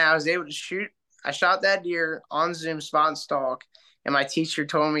 And I was able to shoot. I shot that deer on Zoom, spot and stalk. And my teacher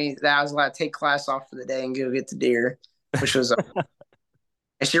told me that I was allowed to take class off for the day and go get the deer, which was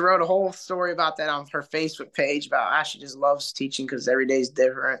and she wrote a whole story about that on her Facebook page about how she just loves teaching because every day is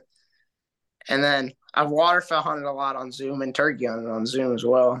different. And then I've waterfowl hunted a lot on Zoom and turkey hunted on Zoom as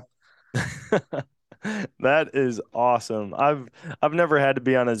well. That is awesome. I've never had to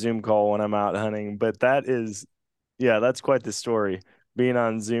be on a Zoom call when I'm out hunting, but that's quite the story. Being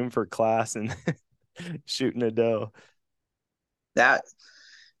on Zoom for class and shooting a doe. But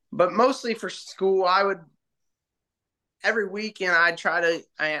mostly for school, every weekend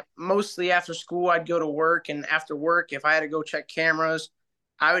mostly after school, I'd go to work, and after work, if I had to go check cameras,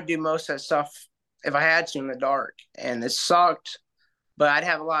 I would do most of that stuff if I had to in the dark. And it sucked, but I'd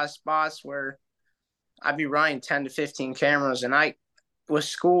have a lot of spots where I'd be running 10 to 15 cameras, and with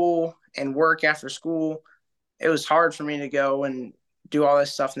school and work after school, it was hard for me to go and do all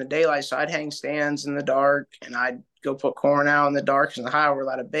this stuff in the daylight. So I'd hang stands in the dark, and I'd go put corn out in the dark because in the Ohio we're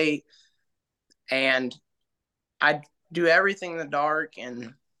allowed to bait. And I'd do everything in the dark.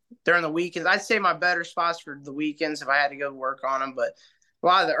 And during the weekends, I'd say my better spots for the weekends if I had to go work on them. But a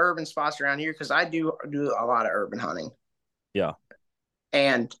lot of the urban spots around here, because I do a lot of urban hunting. Yeah.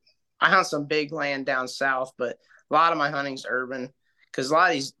 And I hunt some big land down south, but a lot of my hunting's urban because a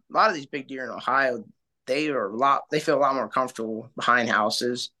lot of these big deer in Ohio, they feel a lot more comfortable behind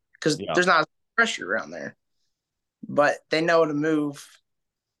houses because there's not pressure around there. But they know to move.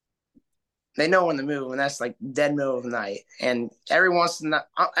 They know when to move, and that's like dead middle of the night. And every once in a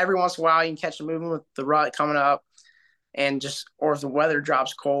while, you can catch a movement with the rut coming up, or if the weather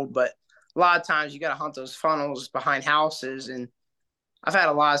drops cold. But a lot of times, you got to hunt those funnels behind houses. And I've had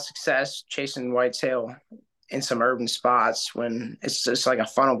a lot of success chasing whitetail in some urban spots when it's just like a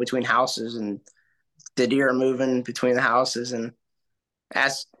funnel between houses, and the deer are moving between the houses, and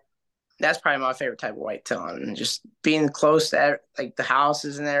that's probably my favorite type of whitetail, and just being close to like the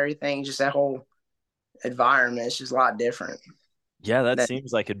houses and everything. Just that whole environment is just a lot different. Yeah, that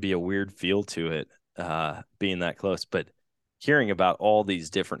seems like it'd be a weird feel to it, being that close. But hearing about all these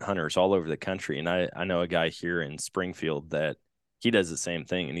different hunters all over the country, and I know a guy here in Springfield that he does the same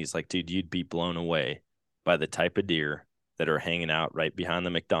thing, and he's like, dude, you'd be blown away by the type of deer that are hanging out right behind the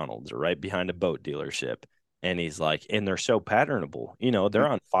McDonald's or right behind a boat dealership. And he's like, and they're so patternable, they're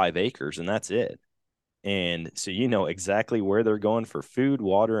on 5 acres and that's it. And so, exactly where they're going for food,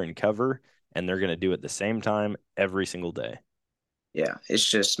 water, and cover, and they're going to do it the same time every single day. Yeah. It's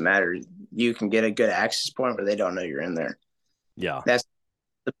just a matter. You can get a good access point where they don't know you're in there. Yeah. That's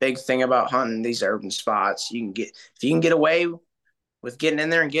the big thing about hunting these urban spots. If you can get away with getting in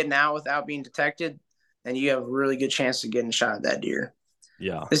there and getting out without being detected, then you have a really good chance of getting shot at that deer.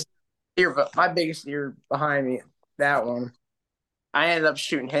 Yeah. This deer, my biggest deer behind me, that one, I ended up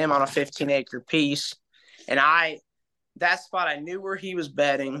shooting him on a 15-acre piece. And that spot, I knew where he was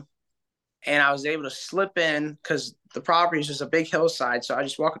bedding, and I was able to slip in because the property is just a big hillside. So I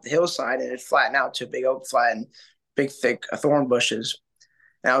just walk up the hillside, and it flattened out to a big oak flat and big, thick thorn bushes.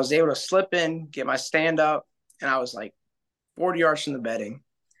 And I was able to slip in, get my stand up, and I was like 40 yards from the bedding.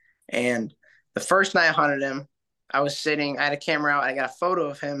 And the first night I hunted him, I had a camera out, I got a photo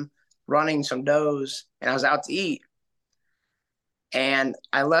of him running some does, and I was out to eat. And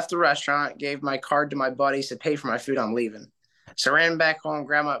I left the restaurant, gave my card to my buddy, said, pay for my food, I'm leaving. So I ran back home,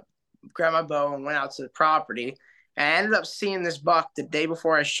 grabbed my bow, and went out to the property. And I ended up seeing this buck the day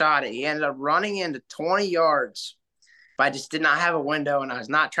before I shot it. He ended up running into 20 yards but I just did not have a window, and I was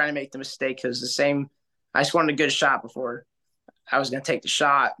not trying to make the mistake because the same. I just wanted a good shot before I was going to take the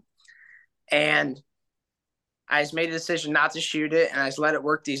shot, and I just made a decision not to shoot it, and I just let it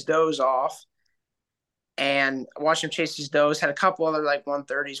work these does off. And I watched him chase these does. Had a couple other like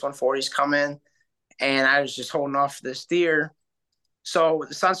 130s, 140s come in, and I was just holding off for this deer. So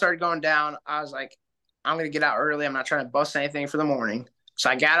the sun started going down. I was like, I'm going to get out early. I'm not trying to bust anything for the morning. So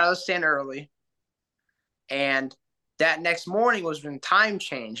I got out of the stand early. And that next morning was when time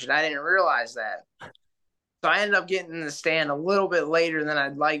changed, and I didn't realize that. So I ended up getting in the stand a little bit later than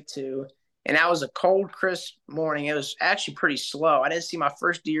I'd like to. And that was a cold, crisp morning. It was actually pretty slow. I didn't see my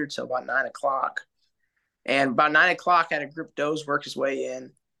first deer till about 9 o'clock. And about 9 o'clock, I had a group of does work his way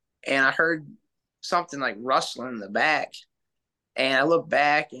in. And I heard something like rustling in the back. And I look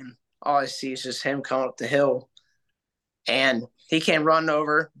back, and all I see is just him coming up the hill. And he came running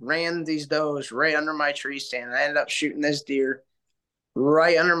over, ran these does right under my tree stand. I ended up shooting this deer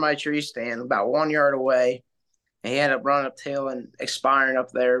right under my tree stand, about 1 yard away. And he ended up running up the hill and expiring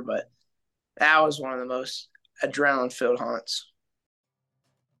up there. But that was one of the most adrenaline-filled hunts.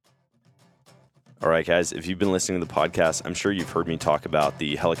 All right, guys, if you've been listening to the podcast, I'm sure you've heard me talk about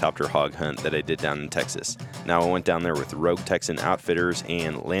the helicopter hog hunt that I did down in Texas. Now, I went down there with Rogue Texan Outfitters,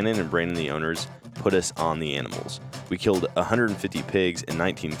 and Landon and Brandon, the owners, put us on the animals. We killed 150 pigs and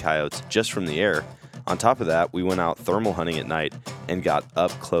 19 coyotes just from the air. On top of that, we went out thermal hunting at night and got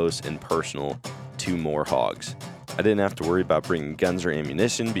up close and personal to more hogs. I didn't have to worry about bringing guns or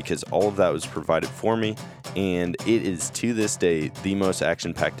ammunition because all of that was provided for me, and it is to this day the most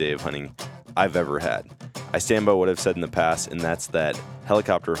action-packed day of hunting I've ever had. I stand by what I've said in the past, and that's that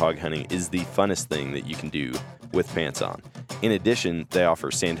helicopter hog hunting is the funnest thing that you can do with pants on. In addition, they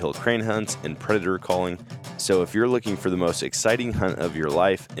offer sandhill crane hunts and predator calling, so if you're looking for the most exciting hunt of your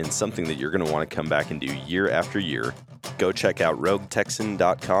life and something that you're going to want to come back and do year after year, go check out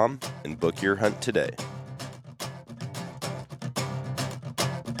roguetexan.com and book your hunt today.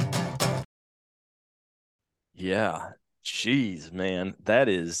 Yeah, jeez, man,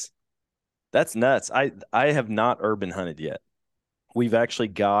 that's nuts. I have not urban hunted yet. We've actually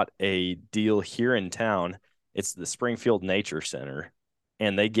got a deal here in town. It's the Springfield Nature Center,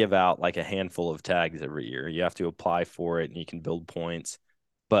 and they give out like a handful of tags every year. You have to apply for it, and you can build points.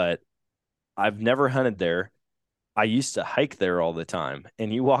 But I've never hunted there. I used to hike there all the time,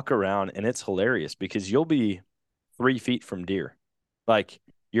 and you walk around, and it's hilarious because you'll be 3 feet from deer. Like,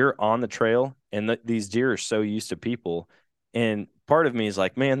 you're on the trail, and these deer are so used to people. And part of me is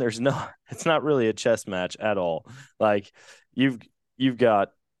like, man, it's not really a chess match at all. Like, you've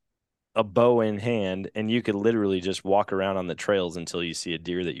got a bow in hand, and you could literally just walk around on the trails until you see a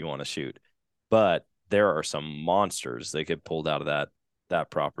deer that you want to shoot. But there are some monsters that get pulled out of that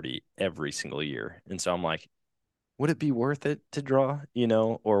property every single year. And so I'm like, would it be worth it to draw,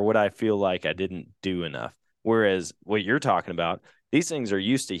 or would I feel like I didn't do enough? Whereas what you're talking about, these things are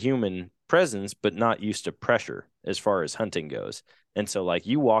used to human presence, but not used to pressure as far as hunting goes. And so, like,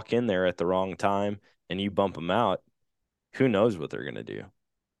 you walk in there at the wrong time and you bump them out, who knows what they're going to do?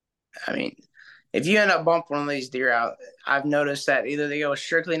 I mean, if you end up bumping one of these deer out, I've noticed that either they go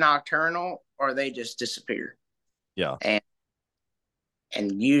strictly nocturnal or they just disappear. Yeah.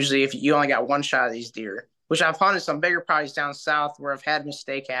 And usually if you only got one shot of these deer, which I've hunted some bigger properties down south where I've had a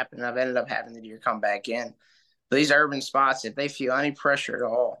mistake happen and I've ended up having the deer come back in. But these urban spots, if they feel any pressure at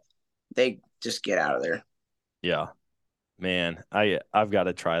all, they just get out of there. Yeah. Man, I've got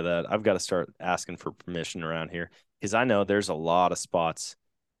to try that. I've got to start asking for permission around here because I know there's a lot of spots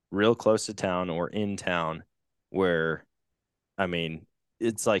real close to town or in town where, I mean,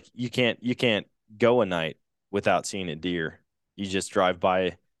 it's like you can't go a night without seeing a deer. You just drive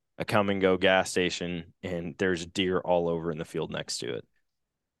by a come and go gas station and there's deer all over in the field next to it.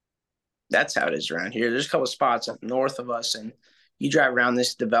 That's how it is around here. There's a couple of spots up north of us, and you drive around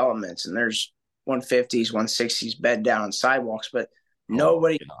this developments, and there's 150s, 160s bed down on sidewalks, but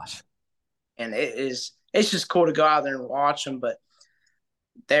nobody. Gosh. And it's just cool to go out there and watch them. But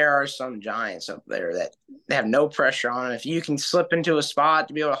there are some giants up there that they have no pressure on them. If you can slip into a spot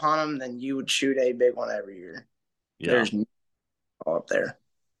to be able to hunt them, then you would shoot a big one every year. Yeah. There's no up there.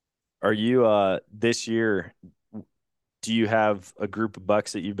 Are you this year? Do you have a group of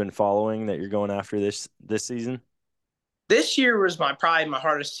bucks that you've been following that you're going after this season? This year was probably my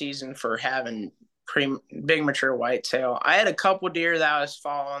hardest season for having pretty big mature whitetail. I had a couple deer that I was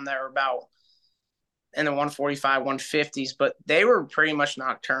following that were about in the 145, 150s, but they were pretty much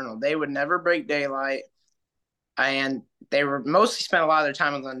nocturnal. They would never break daylight, and they were mostly spent a lot of their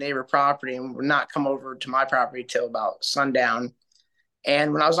time on the neighbor property and would not come over to my property till about sundown.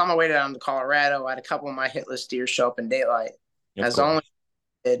 And when I was on my way down to Colorado, I had a couple of my hitless deer show up in daylight. Of As the course. only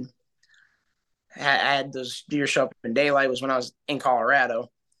did I had those deer show up in daylight was when I was in Colorado.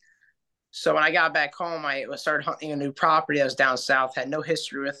 So when I got back home, I started hunting a new property. I was down south, had no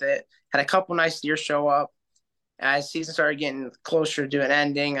history with it, had a couple nice deer show up. As season started getting closer to an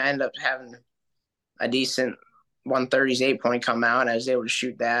ending, I ended up having a decent 130's 8-point come out, and I was able to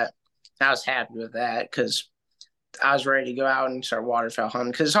shoot that. I was happy with that because I was ready to go out and start waterfowl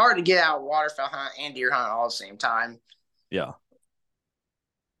hunting because it's hard to get out waterfowl hunt and deer hunt all at the same time. Yeah.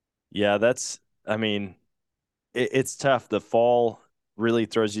 Yeah, I mean, it's tough. The fall really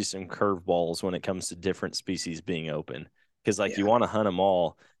throws you some curveballs when it comes to different species being open because, like, you Yeah. want to hunt them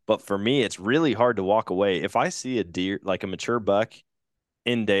all. But for me, it's really hard to walk away. If I see a deer, like a mature buck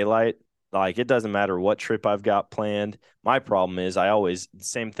in daylight, like it doesn't matter what trip I've got planned. My problem is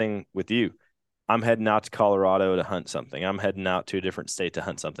same thing with you. I'm heading out to Colorado to hunt something. I'm heading out to a different state to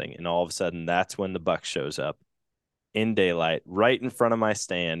hunt something. And all of a sudden, that's when the buck shows up in daylight right in front of my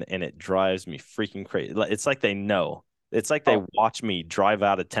stand. And it drives me freaking crazy. It's like they know. It's like they watch me drive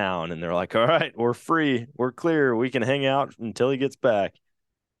out of town and they're like, all right, we're free. We're clear. We can hang out until he gets back.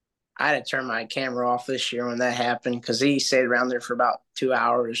 I had to turn my camera off this year when that happened because he stayed around there for about 2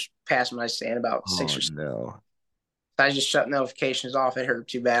 hours, past my stand about six Oh, or 7. no. I just shut notifications off. It hurt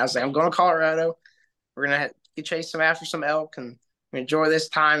too bad. I was like, I'm going to Colorado. We're going to get chase some after some elk and enjoy this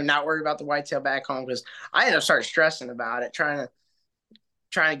time and not worry about the whitetail back home because I ended up starting stressing about it, trying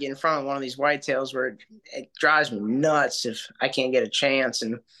to get in front of one of these whitetails where it drives me nuts if I can't get a chance.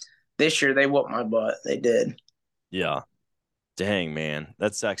 And this year they whooped my butt. They did. Yeah. Dang, man.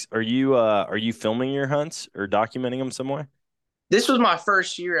 That sucks. Are you filming your hunts or documenting them somewhere? This was my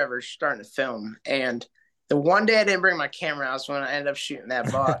first year ever starting to film. And the one day I didn't bring my camera out was when I ended up shooting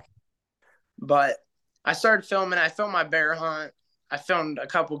that buck. But I started filming. I filmed my bear hunt. I filmed a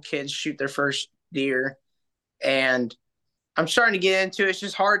couple kids shoot their first deer. And I'm starting to get into it. It's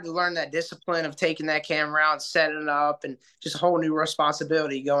just hard to learn that discipline of taking that camera out and setting it up and just a whole new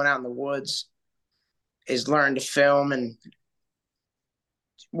responsibility going out in the woods is learn to film and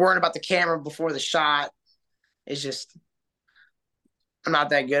worrying about the camera before the shot is just I'm not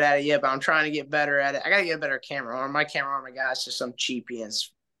that good at it yet, but I'm trying to get better at it. I gotta get a better camera arm. My camera arm, I got is just some cheapie and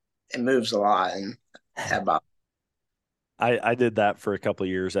it moves a lot and about I did that for a couple of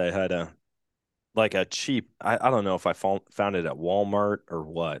years. I had a cheap, I don't know if I found it at Walmart or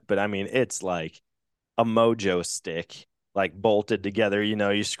what, but I mean, it's like a mojo stick, like bolted together.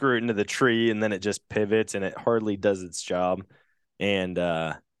 You screw it into the tree and then it just pivots and it hardly does its job. And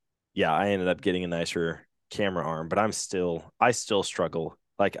yeah, I ended up getting a nicer camera arm, but I still struggle.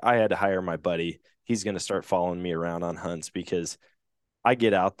 Like I had to hire my buddy. He's going to start following me around on hunts because I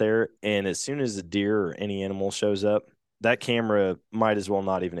get out there and as soon as a deer or any animal shows up, that camera might as well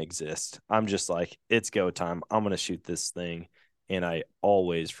not even exist. I'm just like, it's go time. I'm going to shoot this thing. And I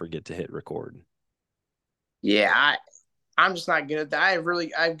always forget to hit record. yeah. I'm just not good at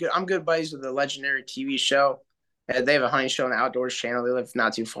that. I'm good buddies with the legendary TV show. They have a hunting show on the Outdoors channel. They live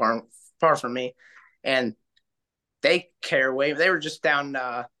not too far from me, and they care way. They were just down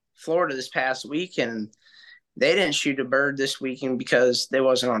Florida this past week, and they didn't shoot a bird this weekend because they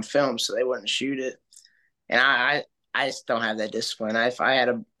wasn't on film, so they wouldn't shoot it. And I just don't have that discipline. If I had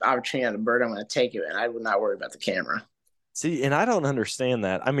an opportunity on a bird, I'm going to take it, and I would not worry about the camera. See, and I don't understand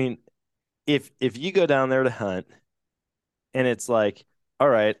that. I mean, if you go down there to hunt and it's like, all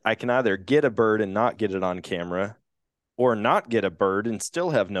right, I can either get a bird and not get it on camera or not get a bird and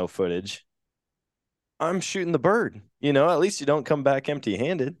still have no footage. I'm shooting the bird. At least you don't come back empty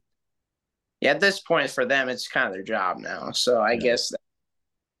handed. Yeah, at this point for them, it's kind of their job now. So I Yeah. guess,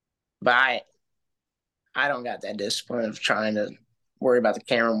 but I don't got that discipline of trying to worry about the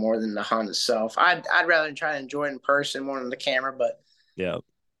camera more than the hunt itself. I'd rather try to enjoy it in person more than the camera, but Yeah.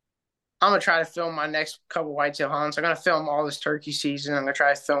 I'm gonna try to film my next couple whitetail hunts. I'm gonna film all this turkey season. I'm gonna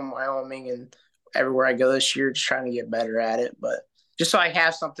try to film Wyoming and everywhere I go this year, just trying to get better at it. But just so I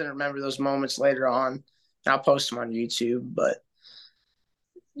have something to remember those moments later on, and I'll post them on YouTube. But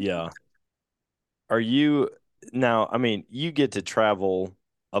Yeah. Are you now? I mean, you get to travel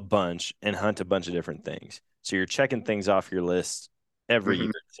a bunch and hunt a bunch of different things. So you're checking things off your list every year,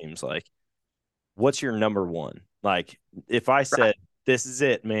 it seems like. What's your number one? Like, if I said, this is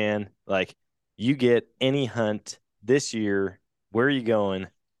it, man, like, you get any hunt this year, where are you going?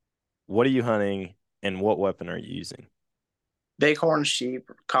 What are you hunting? And what weapon are you using? bighorn sheep,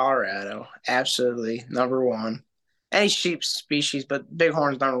 Colorado, absolutely number one. Any sheep species, but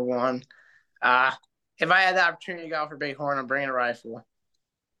bighorn's number one. Uh, if I had the opportunity to go out for bighorn, I'm bringing a rifle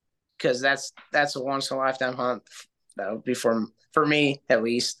because that's a once in a lifetime hunt That would be for me at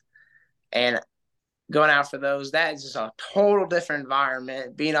least. And going out for those, that is just a total different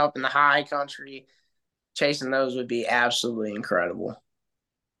environment. Being up in the high country, chasing those would be absolutely incredible.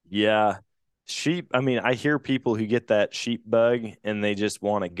 Yeah. Sheep, I mean, I hear people who get that sheep bug and they just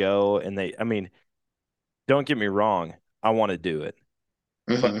want to go and I mean, don't get me wrong, I want to do it.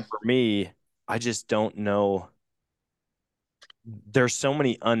 But Mm-hmm. for me, I just don't know. There's so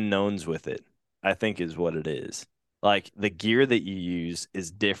many unknowns with it, I think is what it is. Like the gear that you use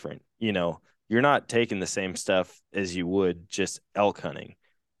is different. You're not taking the same stuff as you would just elk hunting.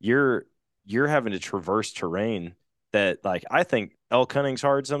 You're you're having to traverse terrain that like I think elk hunting's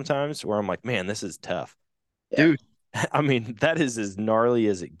hard sometimes where I'm like, man, this is tough. Yeah. Dude, I mean, that is as gnarly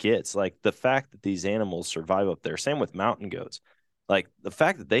as it gets. Like the fact that these animals survive up there, same with mountain goats. Like the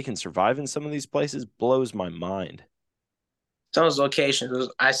fact that they can survive in some of these places blows my mind. Some of those locations,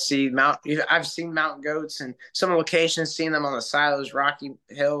 I've seen mountain goats, and some locations, seeing them on the side of those rocky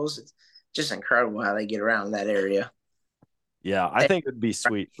hills. It's just incredible how they get around that area. Yeah, I think it'd be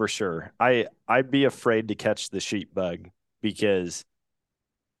sweet for sure. I'd be afraid to catch the sheep bug because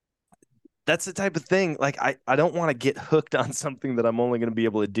that's the type of thing. Like I don't want to get hooked on something that I'm only going to be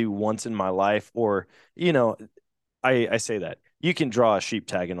able to do once in my life. Or, I say that you can draw a sheep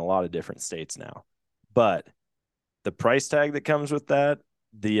tag in a lot of different states now, but the price tag that comes with that,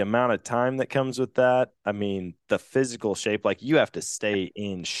 the amount of time that comes with that, I mean, the physical shape, like you have to stay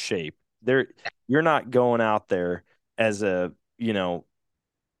in shape. You're not going out there as a,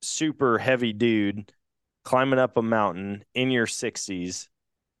 super heavy dude climbing up a mountain in your 60s.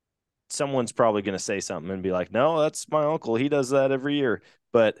 Someone's probably going to say something and be like, no, that's my uncle. He does that every year.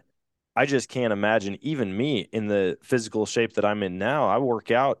 But I just can't imagine, even me in the physical shape that I'm in now. I work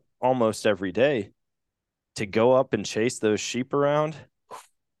out almost every day to go up and chase those sheep around.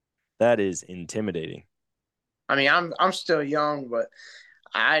 That is intimidating. I mean, I'm still young, but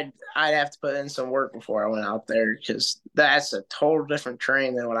I'd have to put in some work before I went out there because that's a total different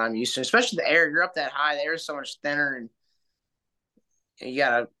terrain than what I'm used to. Especially the air, you're up that high, the air is so much thinner, and you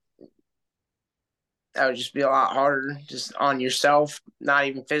gotta. That would just be a lot harder, just on yourself, not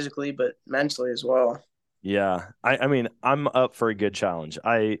even physically, but mentally as well. Yeah. I mean, I'm up for a good challenge.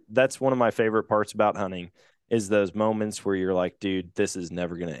 That's one of my favorite parts about hunting is those moments where you're like, dude, this is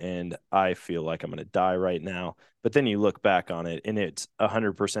never going to end. I feel like I'm going to die right now. But then you look back on it and it's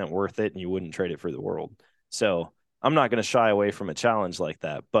 100% worth it and you wouldn't trade it for the world. So I'm not going to shy away from a challenge like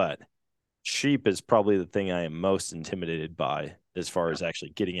that. But sheep is probably the thing I am most intimidated by as far as actually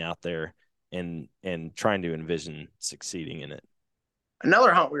getting out there and trying to envision succeeding in it.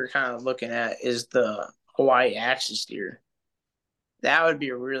 Another hunt we were kind of looking at is the Hawaii axis deer. That would be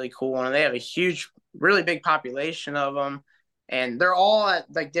a really cool one. They have a huge, really big population of them, and they're all at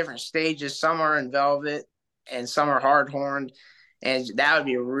like different stages. Some are in velvet, and some are hard horned, and that would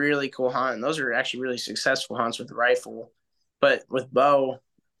be a really cool hunt. And those are actually really successful hunts with the rifle, but with bow,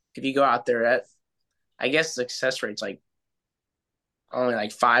 if you go out there, I guess the success rate's like only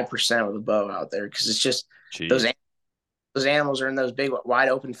like 5% with the bow out there because it's just those Jeez. those animals are in those big wide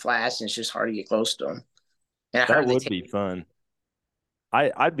open flats, and it's just hard to get close to them. And I That heard they would take be fun.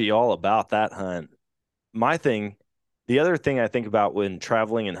 I'd be all about that hunt. My thing, the other thing I think about when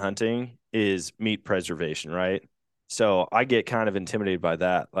traveling and hunting is meat preservation, right? So I get kind of intimidated by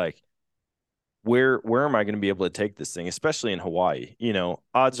that. Like, where am I going to be able to take this thing, especially in Hawaii?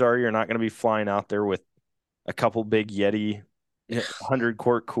 Odds are you're not going to be flying out there with a couple big Yeti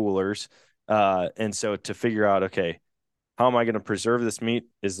 100-quart coolers. And so to figure out, okay, how am I going to preserve this meat?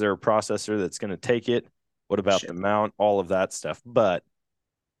 Is there a processor that's going to take it? What about the shit. mount? All of that stuff. But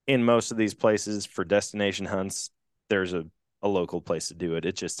in most of these places for destination hunts, there's a local place to do it.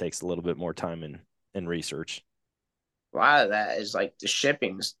 It just takes a little bit more time and research. A lot of that is like the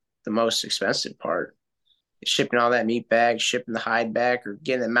shipping's the most expensive part. Shipping all that meat back, shipping the hide back, or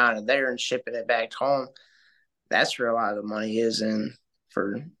getting them out of there and shipping it back home. That's where a lot of the money is in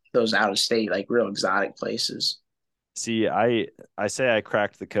for those out of state, like real exotic places. See, I say I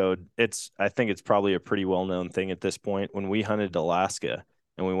cracked the code. I think it's probably a pretty well-known thing at this point. When we hunted Alaska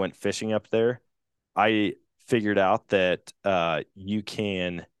and we went fishing up there, I figured out that you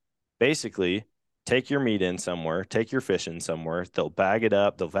can basically take your meat in somewhere, take your fish in somewhere. They'll bag it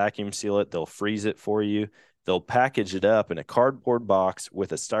up, they'll vacuum seal it, they'll freeze it for you. They'll package it up in a cardboard box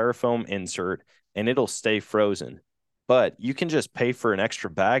with a styrofoam insert, and it'll stay frozen. But you can just pay for an extra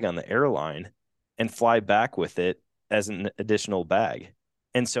bag on the airline and fly back with it as an additional bag.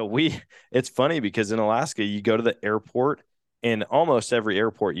 And so it's funny because in Alaska, you go to the airport And almost every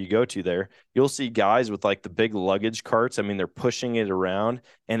airport you go to there, you'll see guys with like the big luggage carts. I mean, they're pushing it around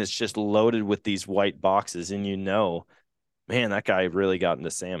and it's just loaded with these white boxes. And man, that guy really got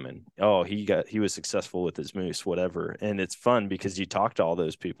into salmon. Oh, he was successful with his moose, whatever. And it's fun because you talk to all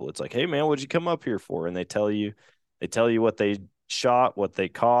those people. It's like, hey man, what'd you come up here for? And they tell you what they shot, what they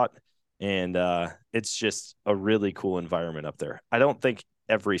caught. And it's just a really cool environment up there. I don't think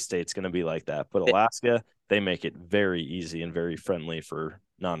every state's going to be like that, but Alaska, they make it very easy and very friendly for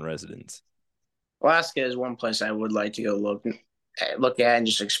non-residents. Alaska is one place I would like to go look at and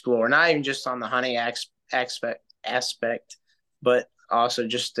just explore. Not even just on the hunting aspect, but also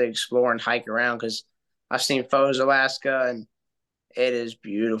just to explore and hike around, because I've seen photos of Alaska and it is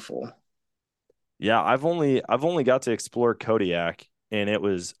beautiful. Yeah, I've only got to explore Kodiak and it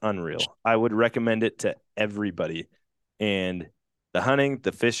was unreal. I would recommend it to everybody. And the hunting,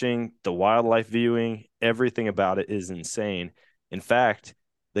 the fishing, the wildlife viewing, everything about it is insane. In fact,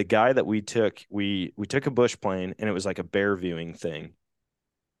 the guy that we took a bush plane and it was like a bear viewing thing.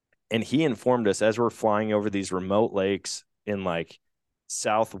 And he informed us as we're flying over these remote lakes in like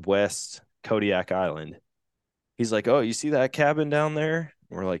southwest Kodiak Island. He's like, "Oh, you see that cabin down there?"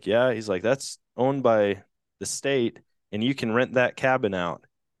 And we're like, "Yeah." He's like, "That's owned by the state and you can rent that cabin out."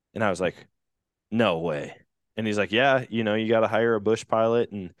 And I was like, "No way." And he's like, "Yeah, you got to hire a bush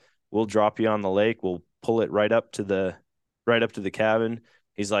pilot and we'll drop you on the lake. We'll pull it right up to the cabin."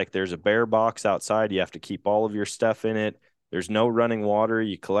 He's like, "There's a bear box outside. You have to keep all of your stuff in it. There's no running water.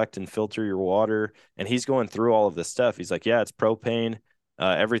 You collect and filter your water." And he's going through all of this stuff. He's like, "Yeah, it's propane.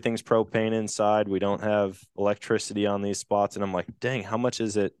 Everything's propane inside. We don't have electricity on these spots." And I'm like, "Dang, how much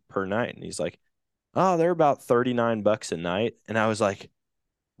is it per night?" And he's like, "Oh, they're about $39 a night." And I was like,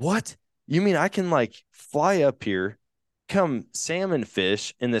 "What? You mean I can like fly up here, come salmon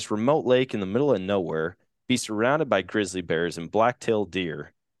fish in this remote lake in the middle of nowhere, be surrounded by grizzly bears and black-tailed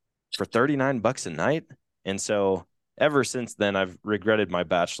deer for $39 a night?" And so ever since then, I've regretted my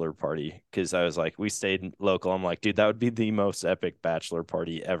bachelor party because I was like, we stayed local. I'm like, dude, that would be the most epic bachelor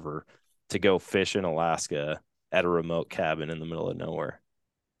party ever, to go fish in Alaska at a remote cabin in the middle of nowhere.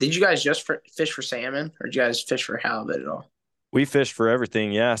 Did you guys just fish for salmon, or did you guys fish for halibut at all? We fished for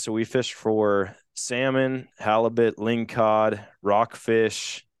everything. Yeah. So we fished for salmon, halibut, lingcod,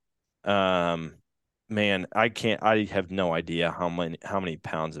 rockfish. Um, Man, I have no idea how many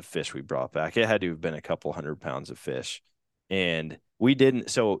pounds of fish we brought back. It had to have been a couple 100 pounds of fish. And we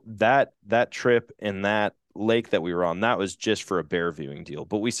didn't, so that trip and that lake that we were on, that was just for a bear viewing deal.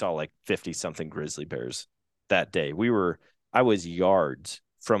 But we saw like 50 something grizzly bears that day. I was yards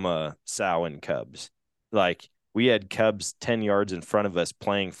from a sow and cubs. Like, we had cubs 10 yards in front of us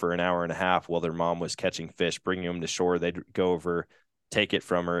playing for an hour and a half while their mom was catching fish, bringing them to shore. They'd go over, take it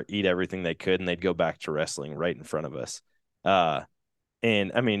from her, eat everything they could, and they'd go back to wrestling right in front of us.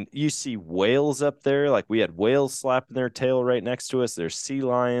 And I mean, you see whales up there. Like, we had whales slapping their tail right next to us. There's sea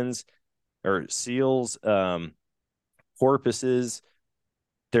lions or seals, porpoises.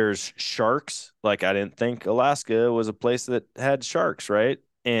 There's sharks. Like, I didn't think Alaska was a place that had sharks, right?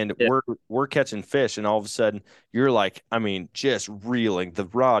 And Yeah. we're catching fish, and all of a sudden you're like, I mean, just reeling. The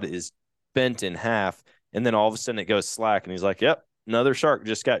rod is bent in half, and then all of a sudden it goes slack, and he's like, "Yep, another shark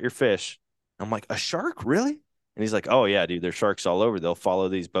just got your fish." I'm like, "A shark, really?" And he's like, "Oh yeah, dude, there's sharks all over. They'll follow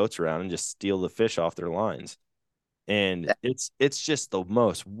these boats around and just steal the fish off their lines." And it's just the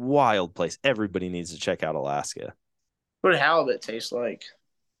most wild place. Everybody needs to check out Alaska. What did halibut taste like?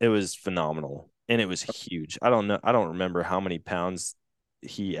 It was phenomenal, and it was huge. I don't know. I don't remember how many pounds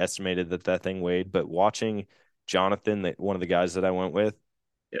he estimated that thing weighed, but watching Jonathan, one of the guys that I went with,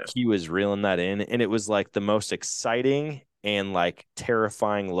 Yeah. he was reeling that in, and it was like the most exciting and like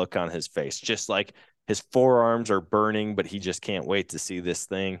terrifying look on his face. Just like his forearms are burning, but he just can't wait to see this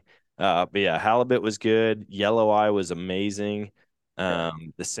thing. But yeah, halibut was good. Yellow eye was amazing. The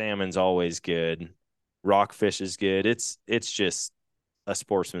salmon's always good. Rockfish is good. It's just a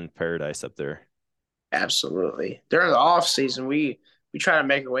sportsman's paradise up there. Absolutely. During the off season, we try to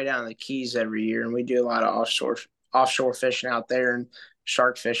make our way down the Keys every year, and we do a lot of offshore fishing out there and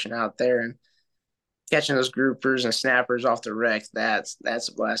shark fishing out there, and catching those groupers and snappers off the wreck. That's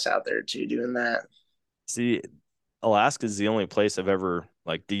a blast out there too, doing that. See, Alaska is the only place I've ever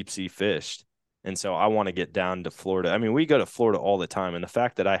like deep sea fished. And so I want to get down to Florida. I mean, we go to Florida all the time. And the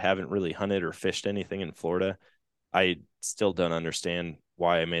fact that I haven't really hunted or fished anything in Florida, I still don't understand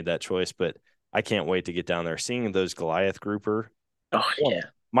why I made that choice, but I can't wait to get down there. Seeing those Goliath grouper. Oh yeah.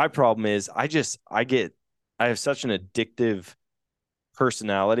 My problem is I have such an addictive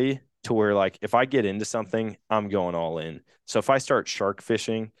personality to where, like, if I get into something, I'm going all in. So if I start shark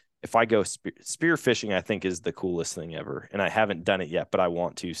fishing, if I go spear fishing, I think is the coolest thing ever. And I haven't done it yet, but I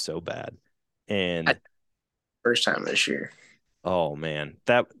want to so bad. And first time this year. oh man,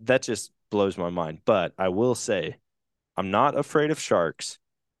 that just blows my mind. But I will say, I'm not afraid of sharks,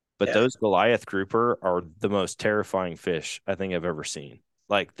 but those Goliath grouper are the most terrifying fish I think I've ever seen.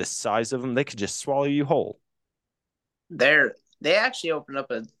 Like the size of them, they could just swallow you whole. They actually opened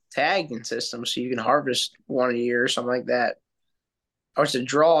up a tagging system so you can harvest one a year or something like that. Or it's a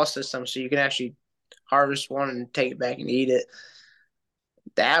draw system so you can actually harvest one and take it back and eat it.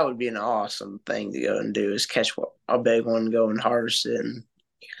 That would be an awesome thing to go and do, is catch a big one, go and harvest it,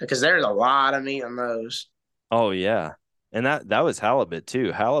 because there's a lot of meat on those. Oh yeah. And that was halibut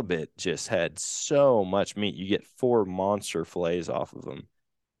too. Halibut just had so much meat. You get 4 monster fillets off of them.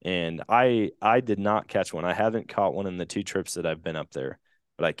 And I did not catch one. I haven't caught one in the 2 trips that I've been up there,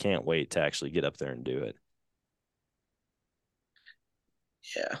 but I can't wait to actually get up there and do it.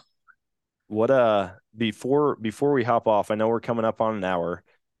 Yeah. What before we hop off, I know we're coming up on an hour.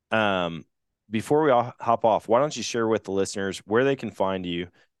 Before we all hop off, why don't you share with the listeners where they can find you,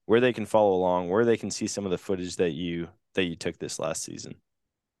 where they can follow along, where they can see some of the footage that you took this last season?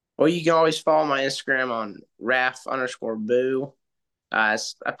 Well, you can always follow my Instagram on Raf_Boo. I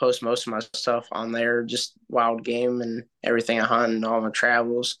post most of my stuff on there, just wild game and everything I hunt and all my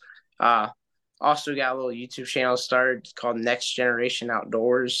travels. Also got a little YouTube channel started called Next Generation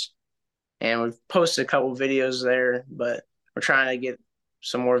Outdoors. And we've posted a couple videos there, but we're trying to get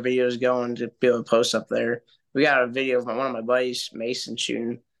some more videos going to be able to post up there. We got a video of one of my buddies, Mason,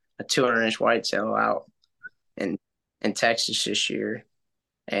 shooting a 200-inch whitetail out in Texas this year.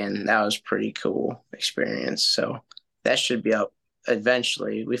 And that was pretty cool experience. So that should be up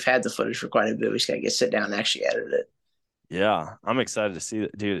eventually. We've had the footage for quite a bit. We just got to sit down and actually edit it. Yeah, I'm excited to see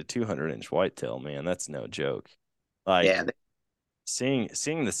that, dude. A 200-inch whitetail, man, that's no joke. Like, yeah, seeing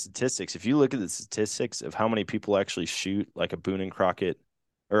the statistics. If you look at the statistics of how many people actually shoot like a Boone and Crockett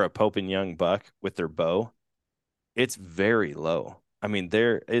or a Pope and Young buck with their bow, it's very low. I mean,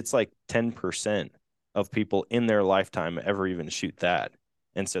 it's like 10% of people in their lifetime ever even shoot that.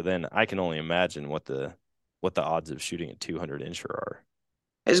 And so then I can only imagine what the odds of shooting a 200-incher are.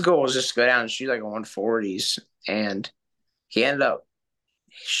 His goal was just to go down and shoot like a 140s, and he ended up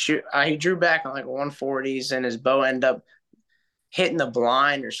he drew back on like 140s, and his bow ended up hitting the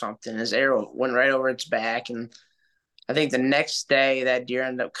blind or something. His arrow went right over its back, and I think the next day that deer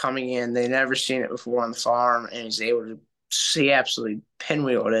ended up coming in. They never seen it before on the farm, and he's able to see absolutely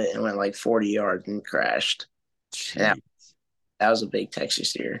pinwheeled it and went like 40 yards and crashed. And that was a big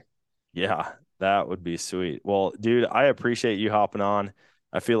Texas deer. Yeah, that would be sweet. Well, dude, I appreciate you hopping on.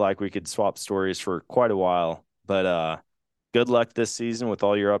 I feel like we could swap stories for quite a while, but good luck this season with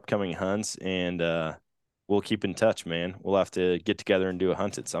all your upcoming hunts, and we'll keep in touch, man. We'll have to get together and do a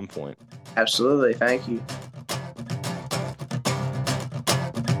hunt at some point. Absolutely. Thank you.